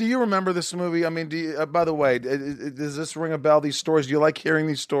 Rob, do you remember this movie? I mean, by the way, does this ring a bell? These stories? Do you like hearing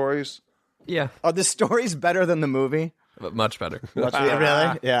these stories? Yeah. Are the stories better than the movie? But much better.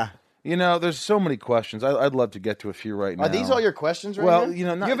 Really? Yeah. There's so many questions. I'd love to get to a few right now. Are these all your questions right now? Well, you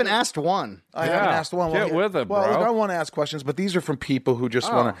haven't asked one. I haven't asked one. Get with it, bro. Well, look, I want to ask questions, but these are from people who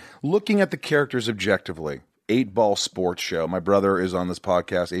just want to... Looking at the characters objectively. 8-Ball Sports Show. My brother is on this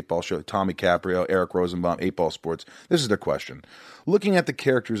podcast, 8-Ball Show. Tommy Caprio, Eric Rosenbaum, 8-Ball Sports. This is their question. Looking at the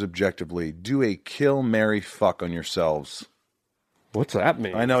characters objectively, do a kill, marry, fuck on yourselves. What's that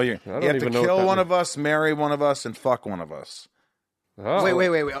mean? I know you have to kill one of us, marry one of us, and fuck one of us. Oh.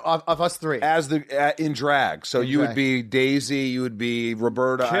 Wait. Of us three. In drag. So you would be Daisy, you would be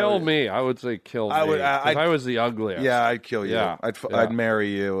Roberta. Kill me. I would say kill me. I was the ugliest. Yeah, I'd kill you. Yeah. I'd marry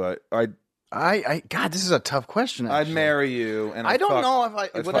you. God, this is a tough question. Actually. I'd marry you, and I don't know if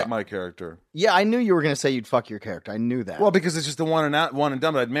I'd fuck my character. Yeah, I knew you were going to say you'd fuck your character. I knew that. Well, because it's just the one and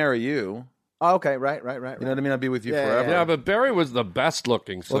done. But I'd marry you. Oh, okay, right. You know what I mean? I'd be with you forever. Yeah, but Barry was the best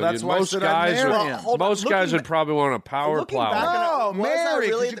looking. So that's why most guys would probably want a power plow. No,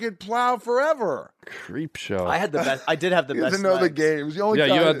 marry, because you could plow forever. Creep show. I had the best. I did have the best. You know the game. You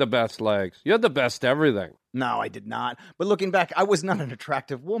had the best legs. You had the best everything. No, I did not. But looking back, I was not an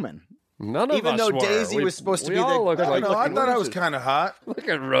attractive woman. None of Even us though were. Daisy was supposed to be the. I thought I was kind of hot. Look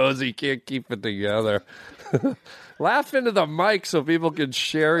at Rosie, can't keep it together. Laugh into the mic so people can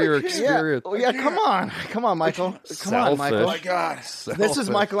share your experience. Yeah, come on, Michael. Come on, Michael. Oh my God, this is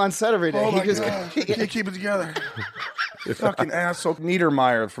Michael on set every day. Oh my God, he can't keep it together. Fucking asshole.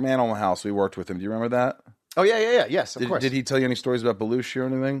 Niedermeyer from Animal House. We worked with him. Do you remember that? Oh yeah. Yes, of course. Did he tell you any stories about Belushi or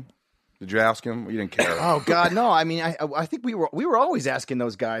anything? Did you ask him? You didn't care. Oh God, no. I mean, I think we were always asking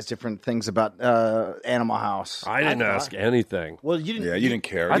those guys different things about Animal House. I didn't ask anything. Well, you didn't. Yeah, you didn't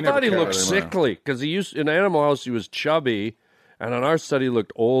care. I thought he looked sickly because in Animal House he was chubby, and on our set he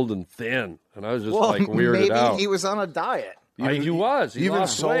looked old and thin, and I was just weirded out. Maybe he was on a diet. He was. You've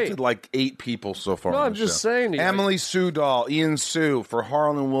insulted like 8 people so far. No, I'm just saying. Emily Sue Dahl, Ian Sue for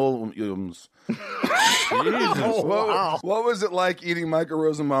Harlan Williams. Jesus. What was it like eating Michael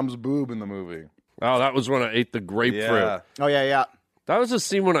Rosenbaum's boob in the movie? Oh, that was when I ate the grapefruit. Yeah. Oh yeah. That was a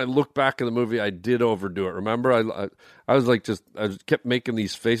scene when I look back at the movie. I did overdo it. Remember, I was like I kept making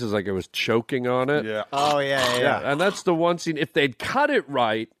these faces like I was choking on it. Yeah. Oh yeah. And that's the one scene. If they'd cut it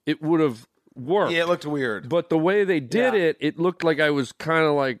right, it would have worked. Yeah, it looked weird. But the way they did it looked like I was kind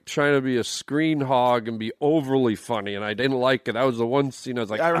of like trying to be a screen hog and be overly funny, and I didn't like it. That was the one scene I was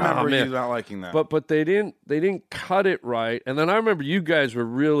like, I remember man. you not liking that. But they didn't cut it right. And then I remember you guys were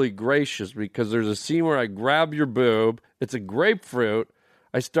really gracious because there's a scene where I grab your boob. It's a grapefruit.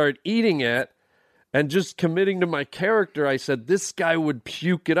 I start eating it. And just committing to my character, I said, this guy would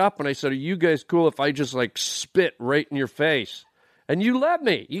puke it up. And I said, are you guys cool if I just like spit right in your face? And you let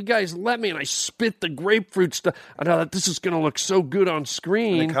me. You guys let me, and I spit the grapefruit stuff. And I thought this is going to look so good on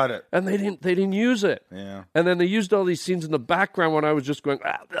screen. And they cut it, and they didn't use it. Yeah. And then they used all these scenes in the background when I was just going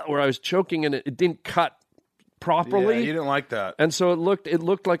where I was choking, and it didn't cut properly. Yeah, you didn't like that, and so it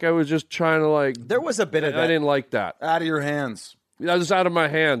looked like I was just trying to like. There was a bit of that. I didn't like that. out of your hands. That was out of my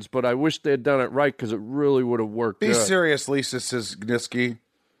hands, but I wish they had done it right because it really would have worked. Be serious, Lisa Cisniski.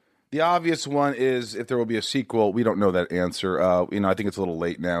 The obvious one is if there will be a sequel. We don't know that answer. I think it's a little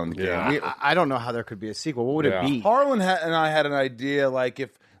late now in the game. I don't know how there could be a sequel. What would it be? Harlan and I had an idea, like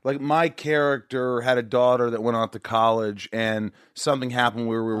if my character had a daughter that went off to college and something happened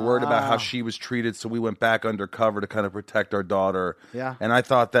where we were worried about how she was treated, so we went back undercover to kind of protect our daughter. Yeah. And I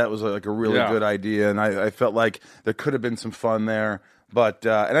thought that was like a really good idea, and I felt like there could have been some fun there. But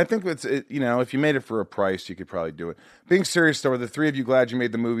and I think if you made it for a price, you could probably do it. Being serious though, are the three of you glad you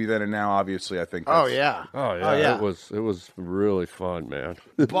made the movie then and now? Obviously, I think. Oh yeah. It was really fun, man.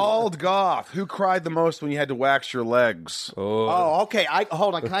 Bald Goth, who cried the most when you had to wax your legs? Oh, okay.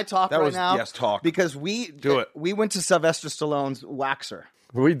 Hold on. Can I talk now? Yes, talk. Because we went to Sylvester Stallone's waxer.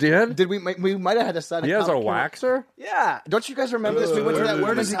 We did? Did we? We might have had to sign. He has a waxer? Yeah. Don't you guys remember this? We went to that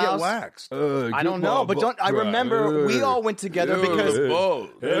Where does woman's he house. get waxed? I don't know, but I remember we all went together because.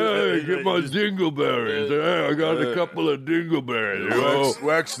 Hey, get my dingleberries. Hey, I got a couple of dingleberries.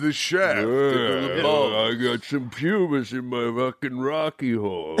 Wax the shaft. I got some pubis in my fucking Rocky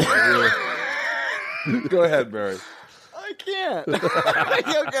hole. Go ahead, Barry. I can't.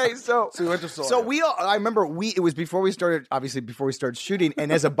 Okay, so we went to Sawyer. we all. I remember it was before we started shooting,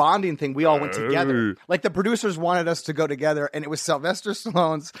 and as a bonding thing, we all went together. Like the producers wanted us to go together, and it was Sylvester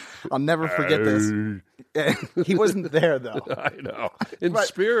Stallone's. I'll never forget this. He wasn't there though. I know. In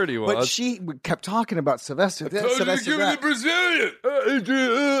spirit, he was. But she kept talking about Sylvester. Sylvester the Brazilian.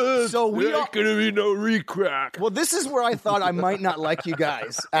 So we there ain't gonna be no recrack. Well, this is where I thought I might not like you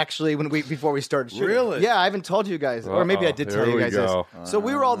guys. Actually, before we started shooting. Really? Yeah, I haven't told you guys, or maybe I did tell you guys this. So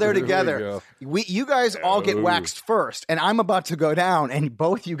we were all there together. You guys all get waxed first, and I'm about to go down, and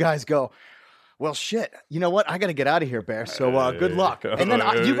both you guys go, well, shit. You know what? I got to get out of here, Bear. So good luck. And then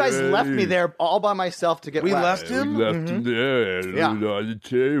you guys left me there all by myself to get waxed. Left him? We left him there on the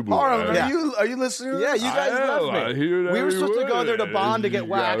table. Harlan, are you listening? Yeah, you guys left me. I hear that We were supposed to go there to bond to get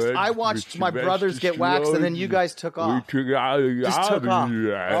waxed. I watched my brothers get waxed, and then you guys took off. We took off. Just took off.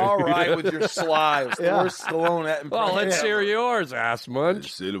 All right, with your slides. The worst Stallone at Well, let's hear yours, ass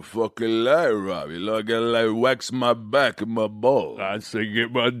munch. Say the fucking lie, Robbie. Like I like wax my back and my balls. I say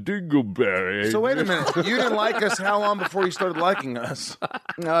get my dingleberry. So wait a minute. You didn't like us how long before you started liking us?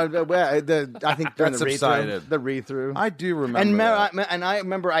 I think during the read-through. I do remember And I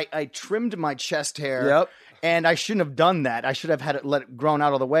remember I trimmed my chest hair. Yep. And I shouldn't have done that. I should have let it grown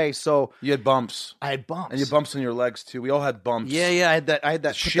out all the way. So you had bumps. I had bumps. And you had bumps on your legs, too. We all had bumps. Yeah, I had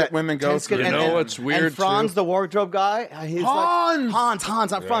that shit women go through. You know what's weird, and Franz, too? the wardrobe guy, he's Hans!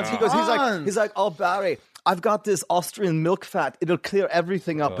 Hans, not Franz. He's like, oh, Barry, I've got this Austrian milk fat. It'll clear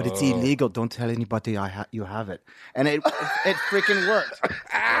everything up, but it's illegal. Don't tell anybody you have it. And it freaking worked.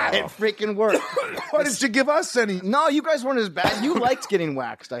 It freaking worked. Why did you give us any? No, you guys weren't as bad. You liked getting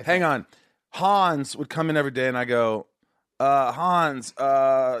waxed, I think. Hang on. Hans would come in every day, and I go, Hans,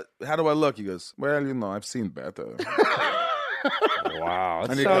 how do I look? He goes, well, I've seen better. Wow,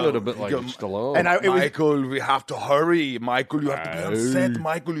 that sounded a bit like Stallone. And Michael, we have to hurry. Michael, you have to be on set.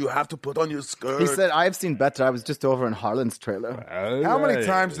 Michael, you have to put on your skirt. He said, I've seen better. I was just over in Harlan's trailer. How many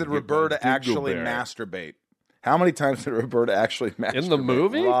times did Roberta actually masturbate? How many times did Roberta actually masturbate In the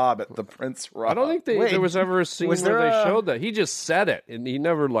movie? Rob at the Prince Rob? I don't think there was ever a scene where they showed that. He just said it, and he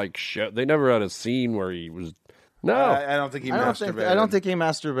never they never had a scene where he was. No, I don't think he masturbated. I don't think he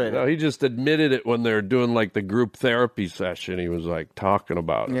masturbated. No, he just admitted it when they were doing like the group therapy session. He was like talking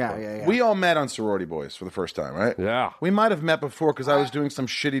about it. Yeah. We all met on Sorority Boys for the first time, right? Yeah. We might have met before because I was doing some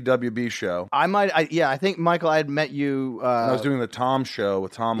shitty WB show. I think, Michael, I had met you. I was doing the Tom show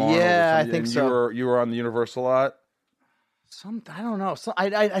with Tom Arnold. Yeah, I think so. You were on the Universal lot. I don't know.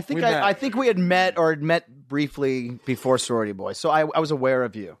 I think we had met briefly before Sorority Boys, so I was aware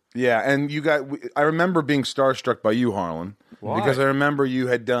of you. Yeah, and I remember being starstruck by you, Harlan. Why? Because I remember you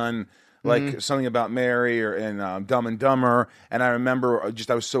had done something about Mary and Dumb and Dumber, and I remember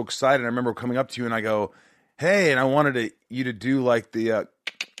I was so excited. I remember coming up to you and I go, "Hey," and I wanted you to do like the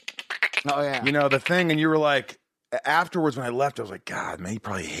the thing, and you were like. Afterwards, when I left, I was like, "God, man, he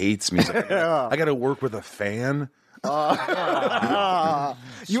probably hates me." Like, I got to work with a fan. You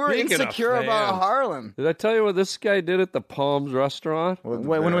were insecure about Harlan. Did I tell you what this guy did at the Palms restaurant?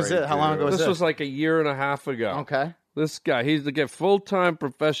 Wait, when was it? How long ago was this? This was like a year and a half ago. Okay. This guy, he's the full-time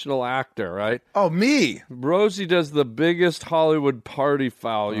professional actor, right? Oh, me. Rosie does the biggest Hollywood party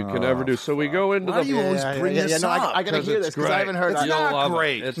foul you can ever do. So we go into Why do you always bring this up? I gotta hear this because I haven't heard. It's not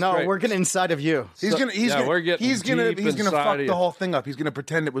great. We're getting inside of you. He's gonna fuck the whole thing up. He's gonna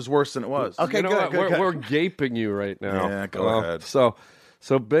pretend it was worse than it was. Okay, good. We're gaping you right now. Yeah, go ahead. So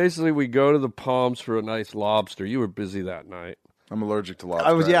basically, we go to the Palms for a nice lobster. You were busy that night. I'm allergic to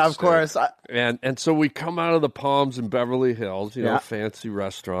lobster. Of course. And so we come out of the Palms in Beverly Hills, fancy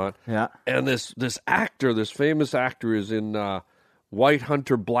restaurant. Yeah. And this famous actor, is in White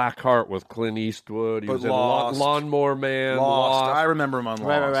Hunter Blackheart with Clint Eastwood. He was in Lawnmower Man. Lost. I remember him on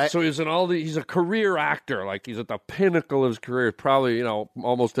Lost. Right. So he's in he's a career actor. Like he's at the pinnacle of his career, probably,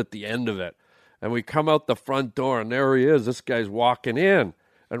 almost at the end of it. And we come out the front door and there he is. This guy's walking in.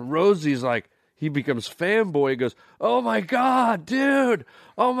 And Rosie's like, he becomes fanboy. He goes, "Oh my God, dude.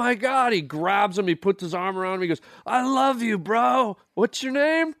 Oh my God." He grabs him. He puts his arm around him. He goes, "I love you, bro. What's your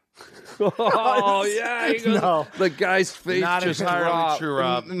name?" Oh, yeah. He goes, No. The guy's face Not just entirely dropped. true,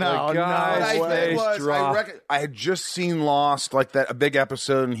 Rob. No, The guy's face dropped. I had just seen Lost, like a big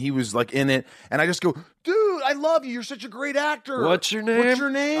episode, and he was like in it, and I just go, "Dude, I love you. You're such a great actor. What's your name?"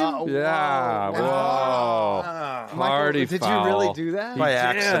 Yeah. Whoa. Party Michael, did foul. you really do that? By He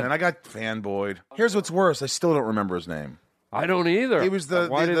accident. did. I got fanboyed. Here's what's worse. I still don't remember his name. I don't either. He was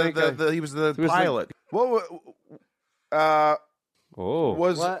Why do you think he was the he was pilot. Was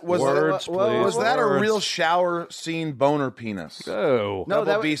Words, please. was that a Words. real shower scene boner penis? Oh. No,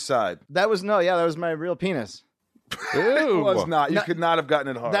 Double B-side. That was my real penis. Ew. It was not. You could not have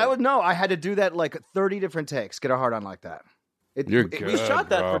gotten it hard. I had to do that like 30 different takes. Get a hard on like that. You're We good, shot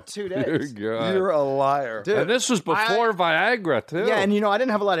that bro. for 2 days. You're good. You're a liar. Dude, And this was before Viagra, too. Yeah, and I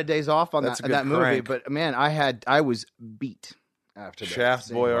didn't have a lot of days off on That's a that good movie, crank. but man, I was beat after that. Shaft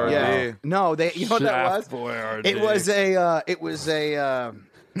scene. Boyardee. Yeah. No, you know what that was? Shaft Boyardee. It was a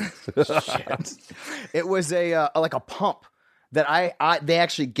shit. It was like a pump that they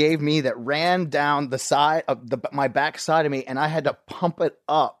actually gave me that ran down the side of my back side of me, and I had to pump it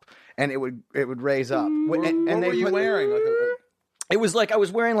up, and it would raise up. And What were you wearing? It was like I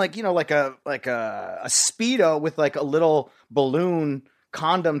was wearing like a Speedo with like a little balloon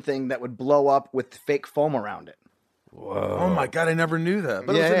condom thing that would blow up with fake foam around it. Whoa. Oh my God, I never knew that.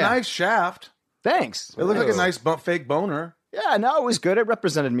 But it was a nice shaft. Thanks. It looked like a nice fake boner. Yeah, no, it was good. It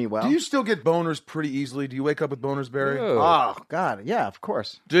represented me well. Do you still get boners pretty easily? Do you wake up with boners, Barry? Ew. Oh God, yeah, of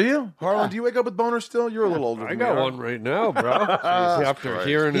course. Do you? Harlan, do you wake up with boners still? You're a little older I than got we are. one right now, bro. After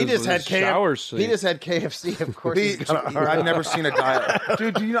hearing He his just had shower scene. He just had KFC. Of course, he's got a hard I've on. never seen a guy.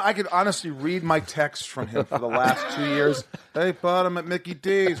 Dude, do you know, I could honestly read my texts from him for the last 2 years. "Hey, bud, I'm at Mickey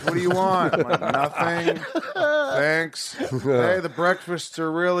D's. What do you want?" I'm like, "Nothing. Thanks." "Hey, the breakfasts are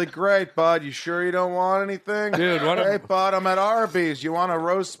really great, bud. You sure you don't want anything?" Dude, what "Hey, bud, I'm at Arby's. You want a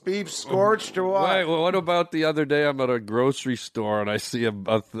roast beef scorched or what?" Wait, well, what about the other day I'm at a grocery store and I see a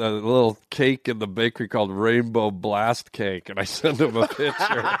little cake in the bakery called Rainbow Blast Cake, and I send him a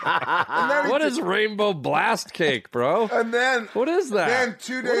picture. What is Rainbow Blast Cake, bro? And then What is that? Then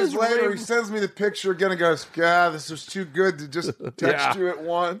 2 What days is later, he sends me the picture again and goes, "God, this was too good to just text you at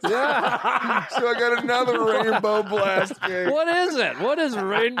once." Yeah. So I got another Rainbow Blast cake. What is it? What is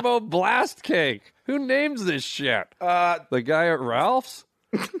Rainbow Blast Cake? Who names this shit? The guy at Ralph's?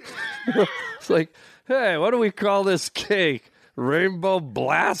 It's like, hey, what do we call this cake? Rainbow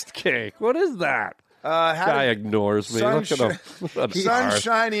Blast Cake. What is that? Guy ignores me. Look at him. What an arse.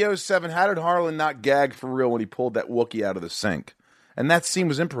 Sunshiny 07. How did Harlan not gag for real when he pulled that Wookiee out of the sink? And that scene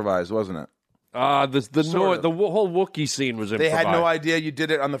was improvised, wasn't it? The whole Wookiee scene was improvised. They had no idea you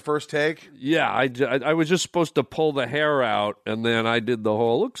did it on the first take? Yeah, I was just supposed to pull the hair out, and then I did the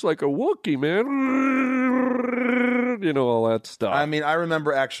whole, looks like a Wookiee, man. You know, all that stuff. I mean, I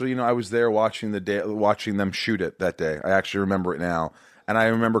remember actually, I was there watching them shoot it that day. I actually remember it now. And I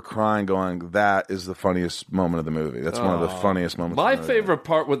remember crying, going, that is the funniest moment of the movie. That's one of the funniest moments My of the movie. favorite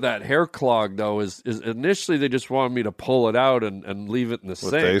part with that hair clog, though, is initially they just wanted me to pull it out and leave it in the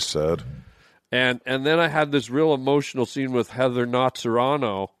sink. What they said. And then I had this real emotional scene with Heather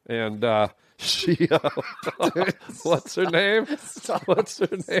Nazarano, and she, what's her name? What's her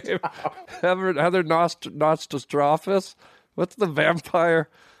name? Heather Nostrafis? What's the vampire?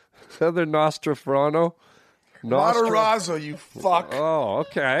 Heather Nostrafrano? Matarazzo, you fuck. Oh,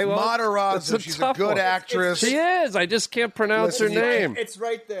 okay. Well, Matarazzo, she's a good actress. She is. I just can't pronounce her name. It's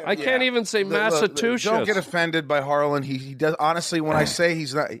right there. I can't even say Massachusetts. Don't get offended by Harlan. He does. Honestly, when I say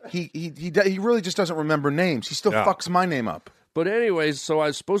he's not, he really just doesn't remember names. He still fucks my name up. But anyways, so I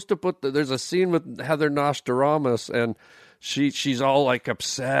was supposed to there's a scene with Heather Nostradamus, and she's all like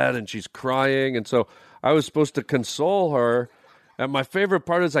upset and she's crying, and so I was supposed to console her. And my favorite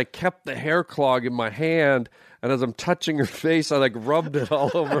part is I kept the hair clog in my hand, and as I'm touching her face, I like rubbed it all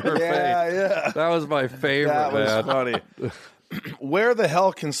over her face. Yeah. That was my favorite, That was man. funny. Where the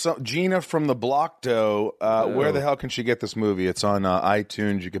hell can Gina from the Block Dough, where the hell can she get this movie? It's on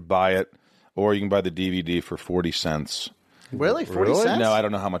iTunes. You could buy it, or you can buy the DVD for 40 cents. Really? 40 cents? No, I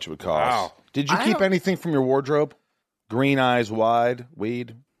don't know how much it would cost. Wow. Did you keep anything from your wardrobe? Green Eyes Wide,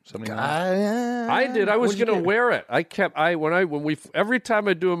 weed, something like that? I did. I was going to wear it. Every time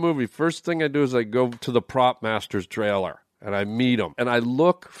I do a movie, first thing I do is I go to the prop master's trailer and I meet him and I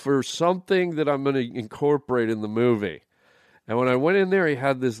look for something that I'm going to incorporate in the movie. And when I went in there, he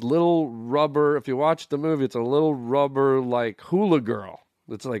had this little rubber. If you watch the movie, it's a little rubber like hula girl.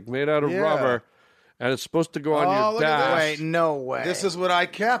 It's like made out of rubber. And it's supposed to go on your dash. Wait, no way. This is what I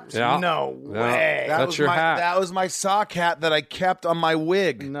kept. Yeah. No way. That's your hat. That was my sock hat that I kept on my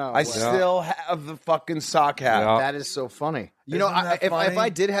wig. No I way. still have the fucking sock hat. Yeah. That is so funny. You Isn't know, that if funny? I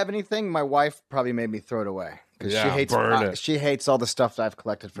did have anything, my wife probably made me throw it away. Because burn it. She hates all the stuff that I've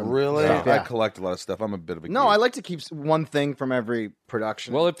collected from Really? Yeah. I collect a lot of stuff. I'm a bit of a No, geek. I like to keep one thing from every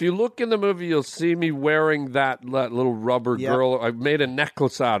production. Well, if you look in the movie, you'll see me wearing that little rubber girl. I made a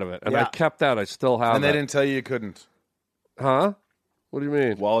necklace out of it, and I kept that. I still have it. And they didn't tell you couldn't. Huh? What do you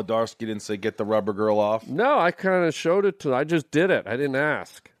mean? Wolodarsky didn't say get the rubber girl off. No, I kind of showed it to. I just did it. I didn't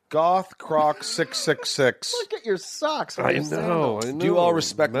ask. Goth Croc 666. Look at your socks. I know. Do you all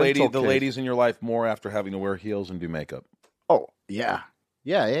respect Mental the case. ladies in your life more after having to wear heels and do makeup? Oh, yeah.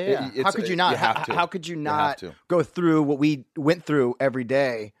 Yeah. How could you not? You have to. How could you have not to. go through what we went through every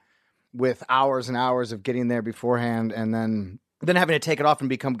day with hours and hours of getting there beforehand and then having to take it off and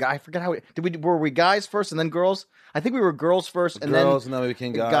become guy? I forget how were we guys first and then girls? I think we were girls first and then we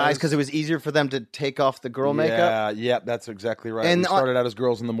became guys. because it was easier for them to take off the girl makeup. Yeah, that's exactly right. And we started out as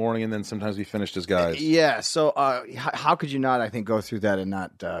girls in the morning, and then sometimes we finished as guys. Yeah. So how could you not? I think go through that and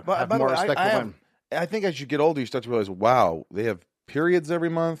not have by the more way, respect for women. I think as you get older, you start to realize, wow, they have periods every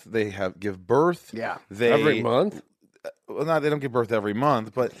month. They give birth. Yeah. Every month? Well, no, they don't give birth every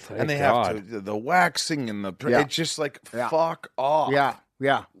month, but and they have to the waxing and the. Yeah. It's just like Yeah. fuck off.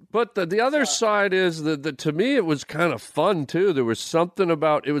 Yeah. But the other side is that to me it was kind of fun too. There was something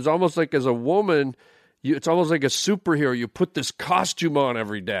about it was almost like as a woman, it's almost like a superhero. You put this costume on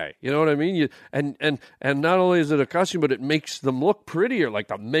every day. You know what I mean? And not only is it a costume, but it makes them look prettier, like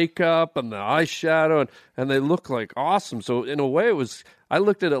the makeup and the eyeshadow, and they look like awesome. So in a way, I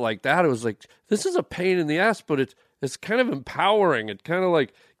looked at it like that. It was like this is a pain in the ass, but it's kind of empowering. It kind of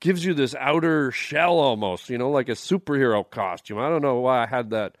like gives you this outer shell almost, like a superhero costume. I don't know why I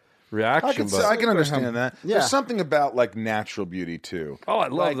had that reaction, I can understand that. Yeah. There's something about like natural beauty too. Oh, I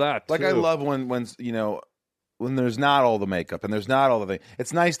love that. Like too. I love when when there's not all the makeup and there's not all the thing.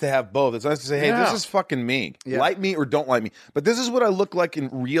 It's nice to have both. It's nice to say, hey, this is fucking me. Yeah. Like me or don't like me. But this is what I look like in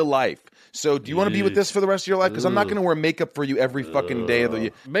real life. So do you want to be with this for the rest of your life? Because I'm not going to wear makeup for you every fucking day of the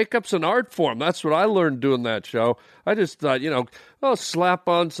year. Makeup's an art form. That's what I learned doing that show. I just thought, slap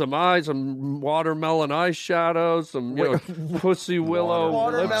on some watermelon eyeshadow, some pussy willow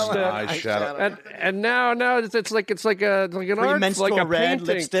lipstick. Eyeshadow. And now it's like an art, like a red painting.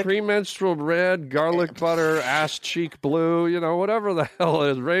 lipstick. Premenstrual red, garlic butter, ass cheek blue, whatever the hell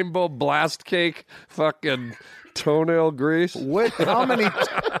it is, rainbow blast cake, fucking toenail grease. How many...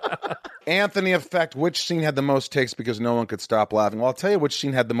 Anthony Effect, which scene had the most takes because no one could stop laughing? Well, I'll tell you which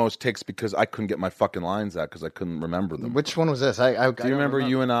scene had the most takes because I couldn't get my fucking lines out because I couldn't remember them. Which one was this? Do you remember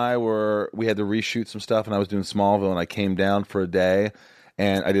you and I we had to reshoot some stuff and I was doing Smallville and I came down for a day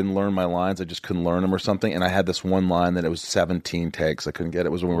and I didn't learn my lines. I just couldn't learn them or something. And I had this one line that it was 17 takes. I couldn't get it.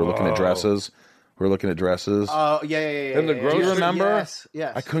 It was when we were looking at dresses. We were looking at dresses. Oh, yeah. In the grocery. Do you remember?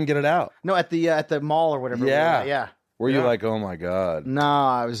 Yes. I couldn't get it out. No, at the mall or whatever. Yeah. Yeah. Were you like, oh my God? No,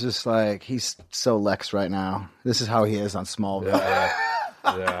 I was just like, he's so Lex right now. This is how he is on Smallville.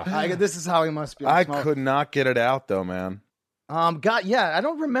 Yeah. This is how he must be on I Smallville. could not get it out though, man. I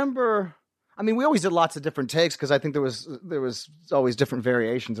don't remember. I mean, we always did lots of different takes because I think there was always different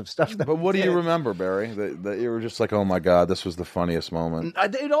variations of stuff. But what do you remember, Barry? That you were just like, oh my God, this was the funniest moment.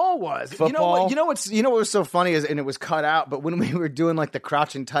 It all was. Football? You know what was so funny is, and it was cut out. But when we were doing like the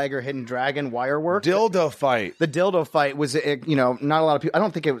Crouching Tiger, Hidden Dragon wire work, Dildo fight. the dildo fight was, not a lot of people. I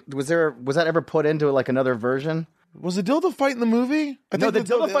don't think it was there. Was that ever put into like another version? Was the dildo fight in the movie? No, the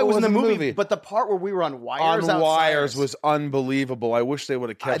dildo fight was in the movie, but the part where we were on wires outside was unbelievable. I wish they would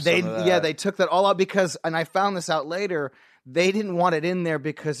have kept some of that. Yeah, they took that all out because, and I found this out later, they didn't want it in there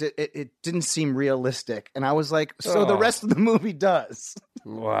because it didn't seem realistic. And I was like, so the rest of the movie does.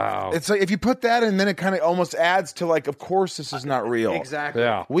 Wow. It's like if you put that in, then it kind of almost adds to like, of course this is not real. Exactly.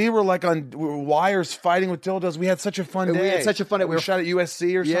 Yeah. We were like we were wires fighting with dildos. We had such a fun day. We had such a fun day. We shot at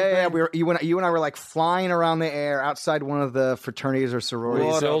USC or something. Yeah, you and I were like flying around the air outside one of the fraternities or sororities.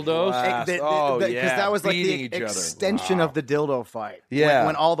 What a dildos? Because that was like Beating the each other. extension of the dildo fight. Yeah.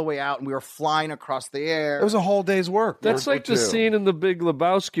 Went all the way out, and we were flying across the air. It was a whole day's work. That's like the scene in The Big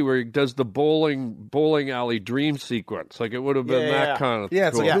Lebowski where he does the bowling alley dream sequence. Like it would have been that kind of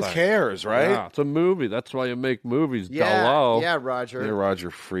it's cool like, who thing. cares, right? Yeah, it's a movie. That's why you make movies. Yeah, Hello. yeah, Roger. Yeah, Roger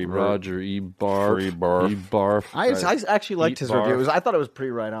Freebird. Roger E. Barf. Free barf. E. Barf. I actually liked Eat his barf. review. I thought it was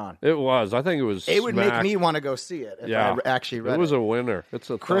pretty right on. It was. I think it was. It would make smack. me want to go see it if I actually read it. It was a winner. It's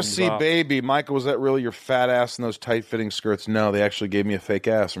a Chrissy thumbs up. baby, Michael, was that really your fat ass in those tight fitting skirts? No, they actually gave me a fake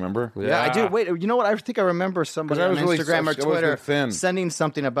ass. Remember? Yeah, I do. Wait, you know what? I think I remember somebody 'Cause I on was really Instagram or I wasn't Twitter thin. sending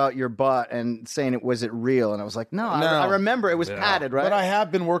something about your butt and saying was it real? And I was like, no. I remember it was padded, right? But I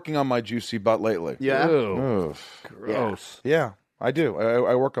have been working on my juicy butt lately. Yeah. Ew. Oof. Gross. Yeah, I do.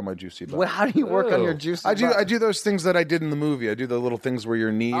 I work on my juicy butt. Well, how do you work on your juicy I do. butt? I do those things that I did in the movie. I do the little things where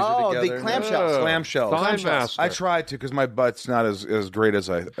your knees are the together. clamshells. Clamshells. Thigh master. I try to because my butt's not as great as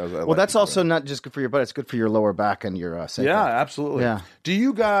I. Well, that's also not just good for your butt; it's good for your lower back and your sacrum. Yeah, absolutely. Yeah. Do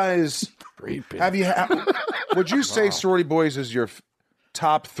you guys have you? Would you say Sorority Boys is your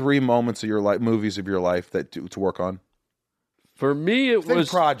top 3 moments of your life, movies of your life that to work on? For me, it Think was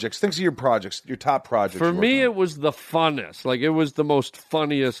projects. Think of your projects, your top projects. For you worked me, on. it was the funnest. Like it was the most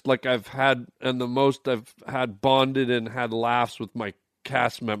funniest. Like I've had, and the most I've had bonded and had laughs with my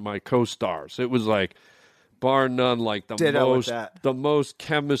cast, my co-stars. It was like, bar none, like the most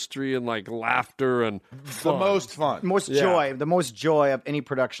chemistry and like laughter and fun. the most fun. the most joy of any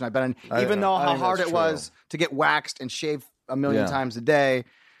production I've been in. Even though I how think hard that's it was true. to get waxed and shaved a million times a day,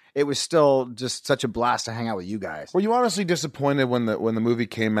 it was still just such a blast to hang out with you guys. Were you honestly disappointed when the movie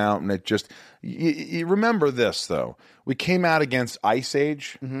came out and it just? You remember this though? We came out against Ice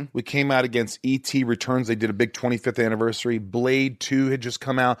Age. Mm-hmm. We came out against E.T. Returns. They did a big 25th anniversary. Blade 2 had just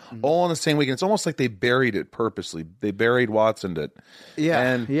come out, all on the same weekend. It's almost like they buried it purposely. They buried Watson it.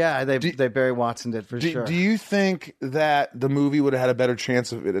 They Barry Watson did for sure. Do you think that the movie would have had a better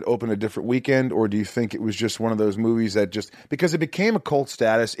chance of it opening a different weekend, or do you think it was just one of those movies that just because it became a cult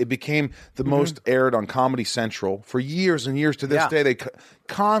status, it became the most aired on Comedy Central for years and years to this day? They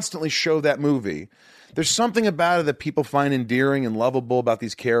constantly show that movie. There's something about it that people find endearing and lovable about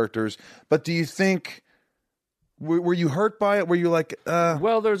these characters. But do you think were you hurt by it? Were you like,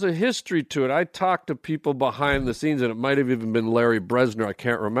 Well, there's a history to it. I talked to people behind the scenes, and it might have even been Larry Bresner. I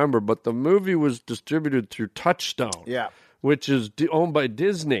can't remember, but the movie was distributed through Touchstone, which is owned by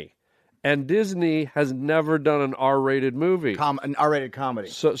Disney, and Disney has never done an R-rated movie, an R-rated comedy.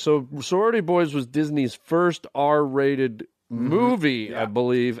 So Sorority Boys was Disney's first R-rated movie, I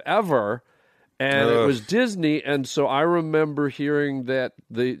believe, ever. And it was Disney, and so I remember hearing that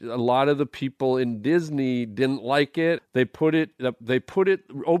a lot of the people in Disney didn't like it. They put it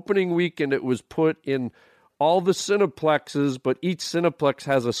opening weekend. It was put in all the Cineplexes, but each Cineplex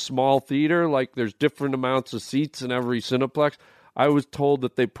has a small theater. Like there's different amounts of seats in every Cineplex. I was told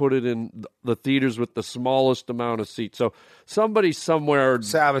that they put it in the theaters with the smallest amount of seats. So somebody somewhere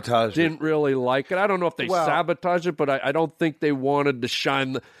sabotaged didn't really like it. I don't know if they sabotaged it, but I don't think they wanted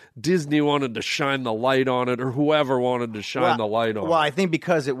to Disney wanted to shine the light on it, or whoever wanted to shine the light on it. Well, I think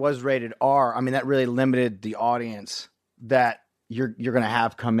because it was rated R, I mean, that really limited the audience that you're going to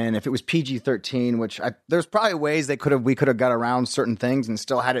have come in. If it was PG-13, which there's probably ways we could have got around certain things and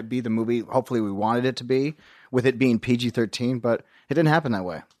still had it be the movie hopefully we wanted it to be, with it being PG-13, but it didn't happen that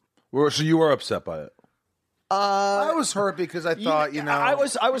way. So you were upset by it? I was hurt because I thought,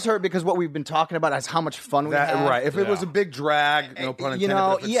 I was hurt because what we've been talking about is how much fun we had. Right. If it was a big drag, no pun intended.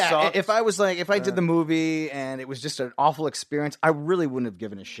 But if it sucked, if I was like, if I did the movie and it was just an awful experience, I really wouldn't have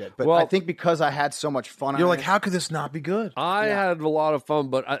given a shit. But I think because I had so much fun, you're like, how could this not be good? I had a lot of fun,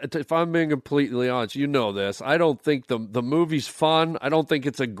 but if I'm being completely honest, you know this. I don't think the movie's fun. I don't think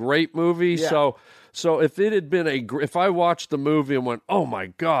it's a great movie. Yeah. So if it had been if I watched the movie and went, oh my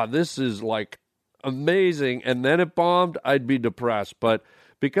God, this is like amazing, and then it bombed, I'd be depressed. But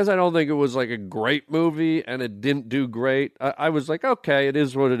because I don't think it was like a great movie and it didn't do great, I was like, okay, it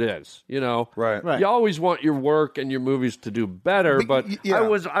is what it is. Right. You always want your work and your movies to do better, but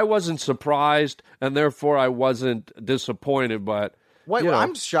I wasn't surprised, and therefore I wasn't disappointed. But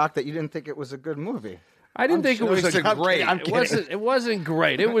I'm shocked that you didn't think it was a good movie. I didn't think it was great. It wasn't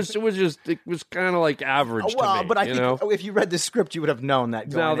great. It was kind of like average to me. But I think if you read the script, you would have known that.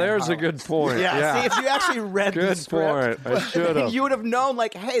 Now there's a good point. Yeah. See, if you actually read the script, I should have. You would have known,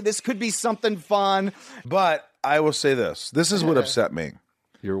 like, hey, this could be something fun. But I will say this: this is what upset me.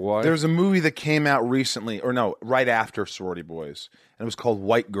 Your wife? There's a movie that came out recently, right after Sorority Boys, and it was called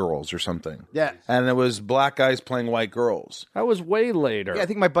White Girls or something. Yeah. And it was black guys playing white girls. That was way later. Yeah, I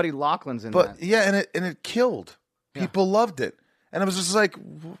think my buddy Lachlan's in that. But and it killed. People loved it. And I was just like,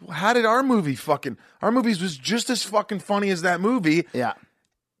 how did our movies was just as fucking funny as that movie. Yeah.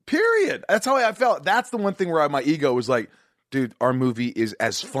 Period. That's how I felt. That's the one thing where my ego was like, dude, our movie is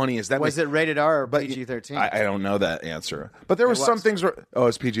as funny as that. Was it rated R or PG-13? I don't know that answer. But there were some things where... Oh,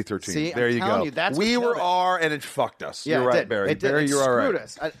 it's PG-13. See, there I'm you telling go. You, that's we were R and it fucked us. Yeah, you're right, Barry. Barry, you're all right.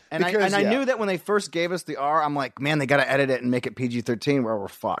 Us. I knew that when they first gave us the R, I'm like, man, they got to edit it and make it PG-13 where we're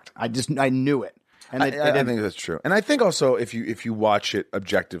fucked. I knew it. And I think that's true. And I think also if you watch it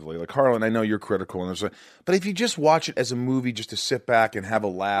objectively, like Harlan, I know you're critical, but if you just watch it as a movie just to sit back and have a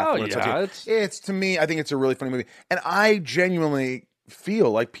laugh, it's to me, I think it's a really funny movie. And I genuinely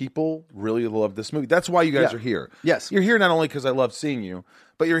feel like people really love this movie. That's why you guys are here. Yes. You're here not only because I love seeing you,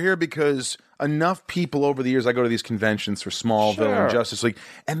 but you're here because enough people over the years, I go to these conventions for Smallville and Justice League,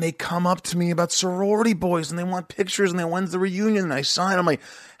 and they come up to me about Sorority Boys, and they want pictures, and they when's the reunion, and I sign. I'm like,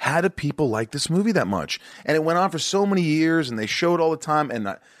 how do people like this movie that much? And it went on for so many years, and they show it all the time,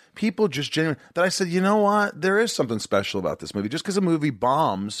 and people just genuinely, that I said, you know what? There is something special about this movie. Just because a movie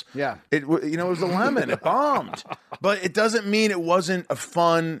bombs, it was the lemon. It bombed. But it doesn't mean it wasn't a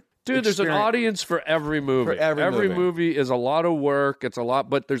fun Dude, there's an audience for every movie. Every movie is a lot of work. It's a lot,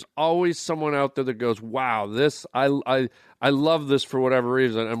 but there's always someone out there that goes, "Wow, this I love this for whatever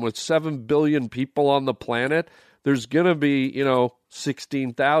reason." And with 7 billion people on the planet, there's gonna be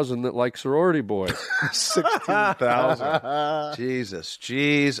 16,000 that like Sorority Boys. 16,000.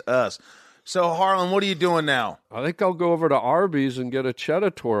 Jesus. So Harlan, what are you doing now? I think I'll go over to Arby's and get a cheddar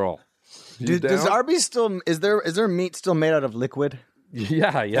twirl. Does Arby's still is there meat still made out of liquid?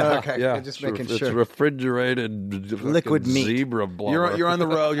 Yeah. Okay. Yeah. Just making It's sure. refrigerated liquid meat. Zebra blubber. You're on the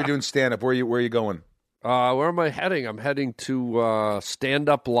road. You're doing stand up. Where are you going? Where am I heading? I'm heading to Stand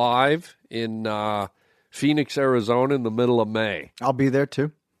Up Live in Phoenix, Arizona, in the middle of May. I'll be there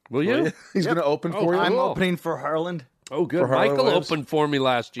too. Will you? He's going to open for you. I'm opening for Harland. Oh, good. Michael opened for me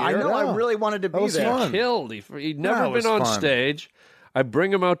last year. I know. I really wanted to be there. Fun. He killed. He'd never been on stage. I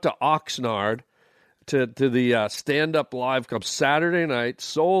bring him out to Oxnard to the Stand Up Live Club Saturday night,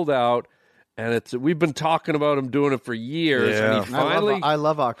 sold out, and we've been talking about him doing it for years. Yeah. And he finally, I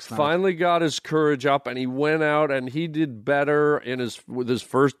love Oxnard. Finally got his courage up, and he went out and he did better with his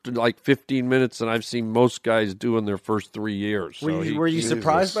first 15 minutes than I've seen most guys do in their first 3 years. Were you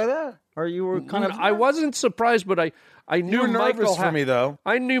surprised by that? Or you were kind of? I wasn't surprised, but I knew Michael for me though.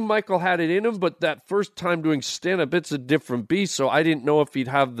 I knew Michael had it in him, but that first time doing stand-up, it's a different beast. So I didn't know if he'd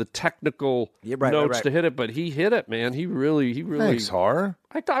have the technical notes to hit it, but he hit it, man. He really. Thanks, Har.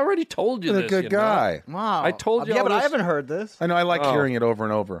 I already told you You're this. a good guy. Wow. I told you. Yeah, but I haven't heard this. I know. I like hearing it over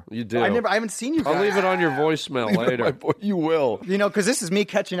and over. You do. I haven't seen you guys. I'll leave it on your voicemail later. You will. Because this is me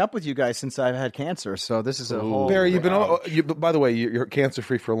catching up with you guys since I've had cancer. So this is a whole. Barry, you've been. By the way, you're cancer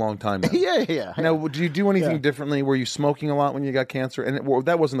free for a long time now. Yeah. Now, do you do anything differently? Were you smoking a lot when you got cancer? And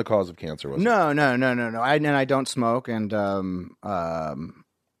that wasn't the cause of cancer, was it? No. I don't smoke, and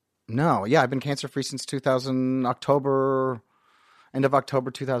no. Yeah, I've been cancer free since end of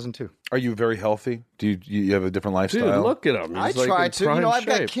October 2002. Are you very healthy? Do you have a different lifestyle? Dude, look at him. I try to. I've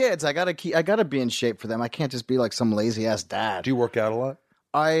got kids. I gotta be in shape for them. I can't just be like some lazy ass dad. Do you work out a lot?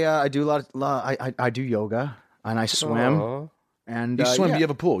 I do a lot. I do yoga and I swim. Aww. And you swim. You have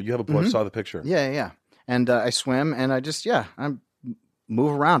a pool. Mm-hmm. I saw the picture. Yeah. And I swim and I just I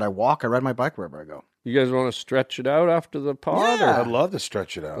move around. I walk. I ride my bike wherever I go. You guys want to stretch it out after the pod? Yeah. I'd love to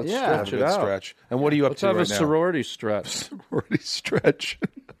stretch it out. Let's stretch it out. Stretch. And what are you up Let's to have right a now? sorority stretch. Sorority stretch.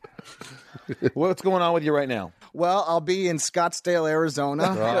 What's going on with you right now? Well, I'll be in Scottsdale, Arizona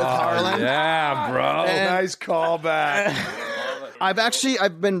with Harlan. Yeah, bro. Nice callback.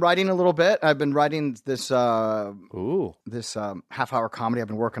 I've been writing a little bit. I've been writing this Ooh. this half-hour comedy I've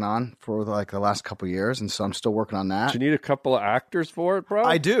been working on for like the last couple of years, and so I'm still working on that. Do you need a couple of actors for it, bro?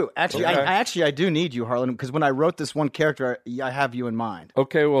 I do actually. Okay. I do need you, Harlan, because when I wrote this one character, I have you in mind.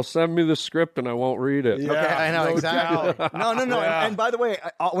 Okay, well, send me the script and I won't read it. Okay, I know exactly. No. Yeah. And by the way,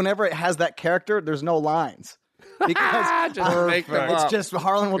 whenever it has that character, there's no lines. Because Just make them it's up. just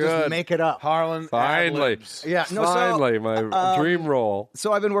Harlan will Good. just make it up. Harlan. Finally. ad-libs. Yeah, no, so, Finally, my dream role.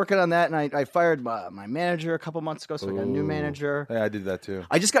 So I've been working on that, and I fired my manager a couple months ago, so I got a new manager. Yeah, I did that too.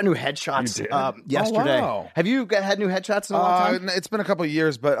 I just got new headshots You did? yesterday. Oh, wow. Have you had new headshots in a long time? It's been a couple of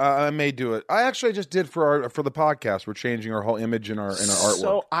years, but I may do it. I actually just did for the podcast. We're changing our whole image in our artwork.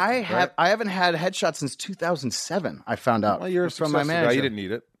 So I haven't had headshots since 2007. I found out Well, you're a from my successful manager. guy. You didn't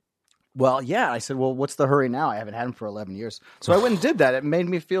need it. Well, yeah. I said, well, what's the hurry now? I haven't had them for 11 years. So I went and did that. It made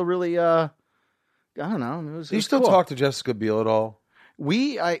me feel really, I don't know. It was, Do you was still cool. talk to Jessica Biel at all?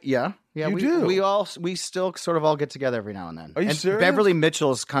 Yeah. You we do? We still sort of all get together every now and then. Are you and serious? Beverly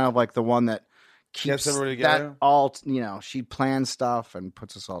Mitchell is kind of like the one that keeps Gets everybody together? that all, she plans stuff and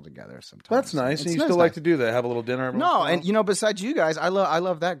puts us all together sometimes. That's nice. It's And you nice, still nice. like to do that? Have a little dinner? every once in No, a while? and besides you guys, I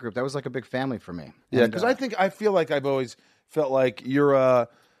love that group. That was like a big family for me. Yeah, And, because I feel like I've always felt like you're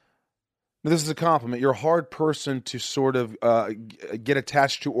this is a compliment. You're a hard person to sort of get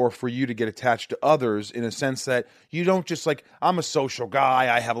attached to, or for you to get attached to others, in a sense that you don't just like, I'm a social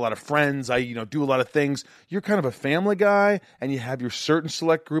guy, I have a lot of friends, I do a lot of things. You're kind of a family guy, and you have your certain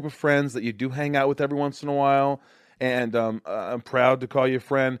select group of friends that you do hang out with every once in a while. And I'm proud to call you a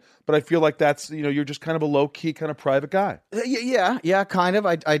friend, but I feel like that's, you're just kind of a low key, kind of private guy. Yeah, kind of.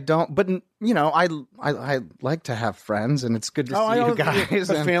 I don't, but I like to have friends, and it's good to see you guys.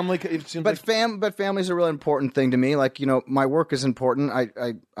 But and- family, it seems But like family's a real important thing to me. Like, my work is important.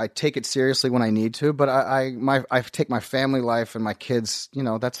 I take it seriously when I need to, but I take my family life and my kids,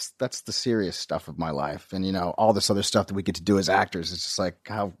 that's the serious stuff of my life. And, all this other stuff that we get to do as actors. It's just like,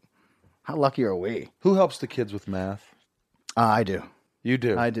 how lucky are we? Who helps the kids with math? I do. You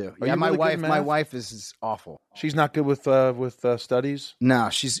do. I do. Are Yeah, you my really good at wife. My math? wife is awful. She's not good with studies. No,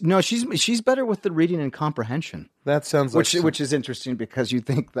 she's better with the reading and comprehension. That sounds like Which is interesting because you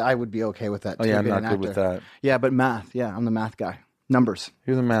think that I would be okay with that. Oh too, yeah, I'm being not an good with actor. that. Yeah, but math. Yeah, I'm the math guy. Numbers.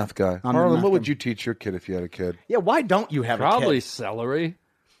 You're the math guy. I'm the Harlan, math what guy. would you teach your kid if you had a kid? Yeah, why don't you have Probably a kid? celery.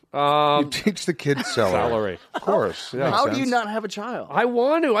 You teach the kids celery. Celery. Of course. Yeah, How makes do you sense. not have a child? I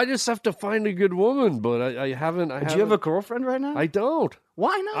want to. I just have to find a good woman, but I haven't. Do you have a girlfriend right now? I don't.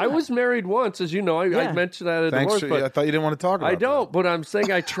 Why not? I was married once, as you know. I Yeah. mentioned that at Thanks. the horse, I but thought you didn't want to talk about I that. don't. But I'm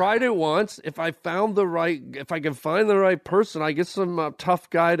saying I tried it once. If I can find the right person, I get some tough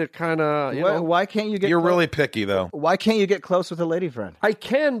guy to kind of. Why can't you get? You're really picky, though. Why can't you get close with a lady friend? I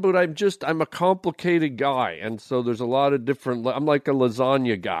can, but I'm a complicated guy, and so there's a lot of different. I'm like a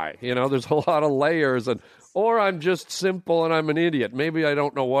lasagna guy, there's a lot of layers, or I'm just simple and I'm an idiot. Maybe I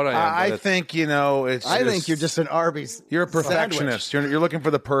don't know what I am. I think it's. I think you're just an Arby's. You're a perfectionist. You're looking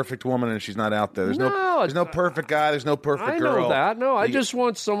for the perfect woman, and she's not out there. There's no perfect guy. There's no perfect I girl. know that. No, I just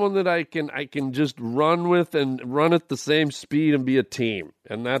want someone that I can just run with and run at the same speed and be a team,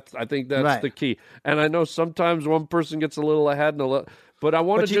 and I think that's Right. the key. And I know sometimes one person gets a little ahead but I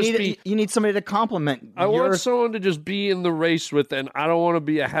want But to you just need be. you need somebody to compliment. I want someone to just be in the race with, and I don't want to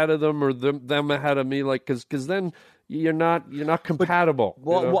be ahead of them or them ahead of me, because then you're not compatible.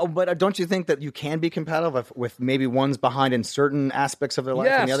 Well, but don't you think that you can be compatible with maybe one's behind in certain aspects of their life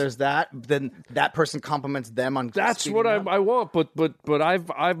and the Yes. others that? Then that person compliments them on. That's speeding what up? I want, but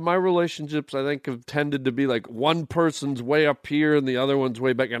I've my relationships I think have tended to be like one person's way up here and the other one's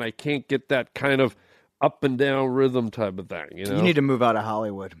way back, and I can't get that kind of up and down rhythm type of thing. You You need to move out of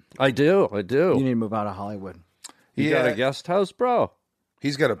Hollywood. I do. You need to move out of Hollywood. You got a guest house, bro?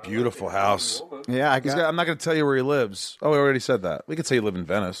 He's got a beautiful house. Yeah, I'm not going to tell you where he lives. Oh, we already said that. We could say you live in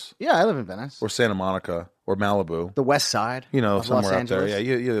Venice Yeah, I live in Venice, or Santa Monica or Malibu. the West Side. of Somewhere Los up there. Angeles. Yeah,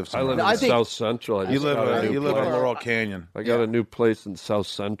 you live I somewhere. live I in think- South Central. I You just got a new live on place. Laurel Canyon. I got a new place in South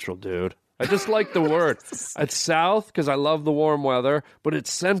Central, dude. I just like the word. It's south because I love the warm weather, but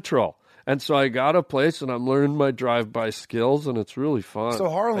it's central. And so I got a place, and I'm learning my drive-by skills, and it's really fun. So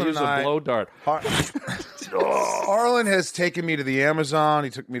Harlan I use and I- a blow dart. Arlen has taken me to the Amazon. He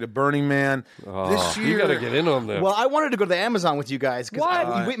took me to Burning Man. This year, you got to get in on this. Well, I wanted to go to the Amazon with you guys.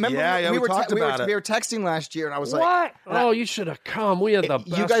 What? We talked about it. We were texting last year, and I was what? like, "Oh, you should have come. We had the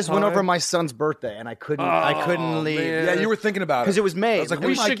best you guys went time. over my son's birthday, and I couldn't leave. man. Yeah, you were thinking about it Because it was May. I was like,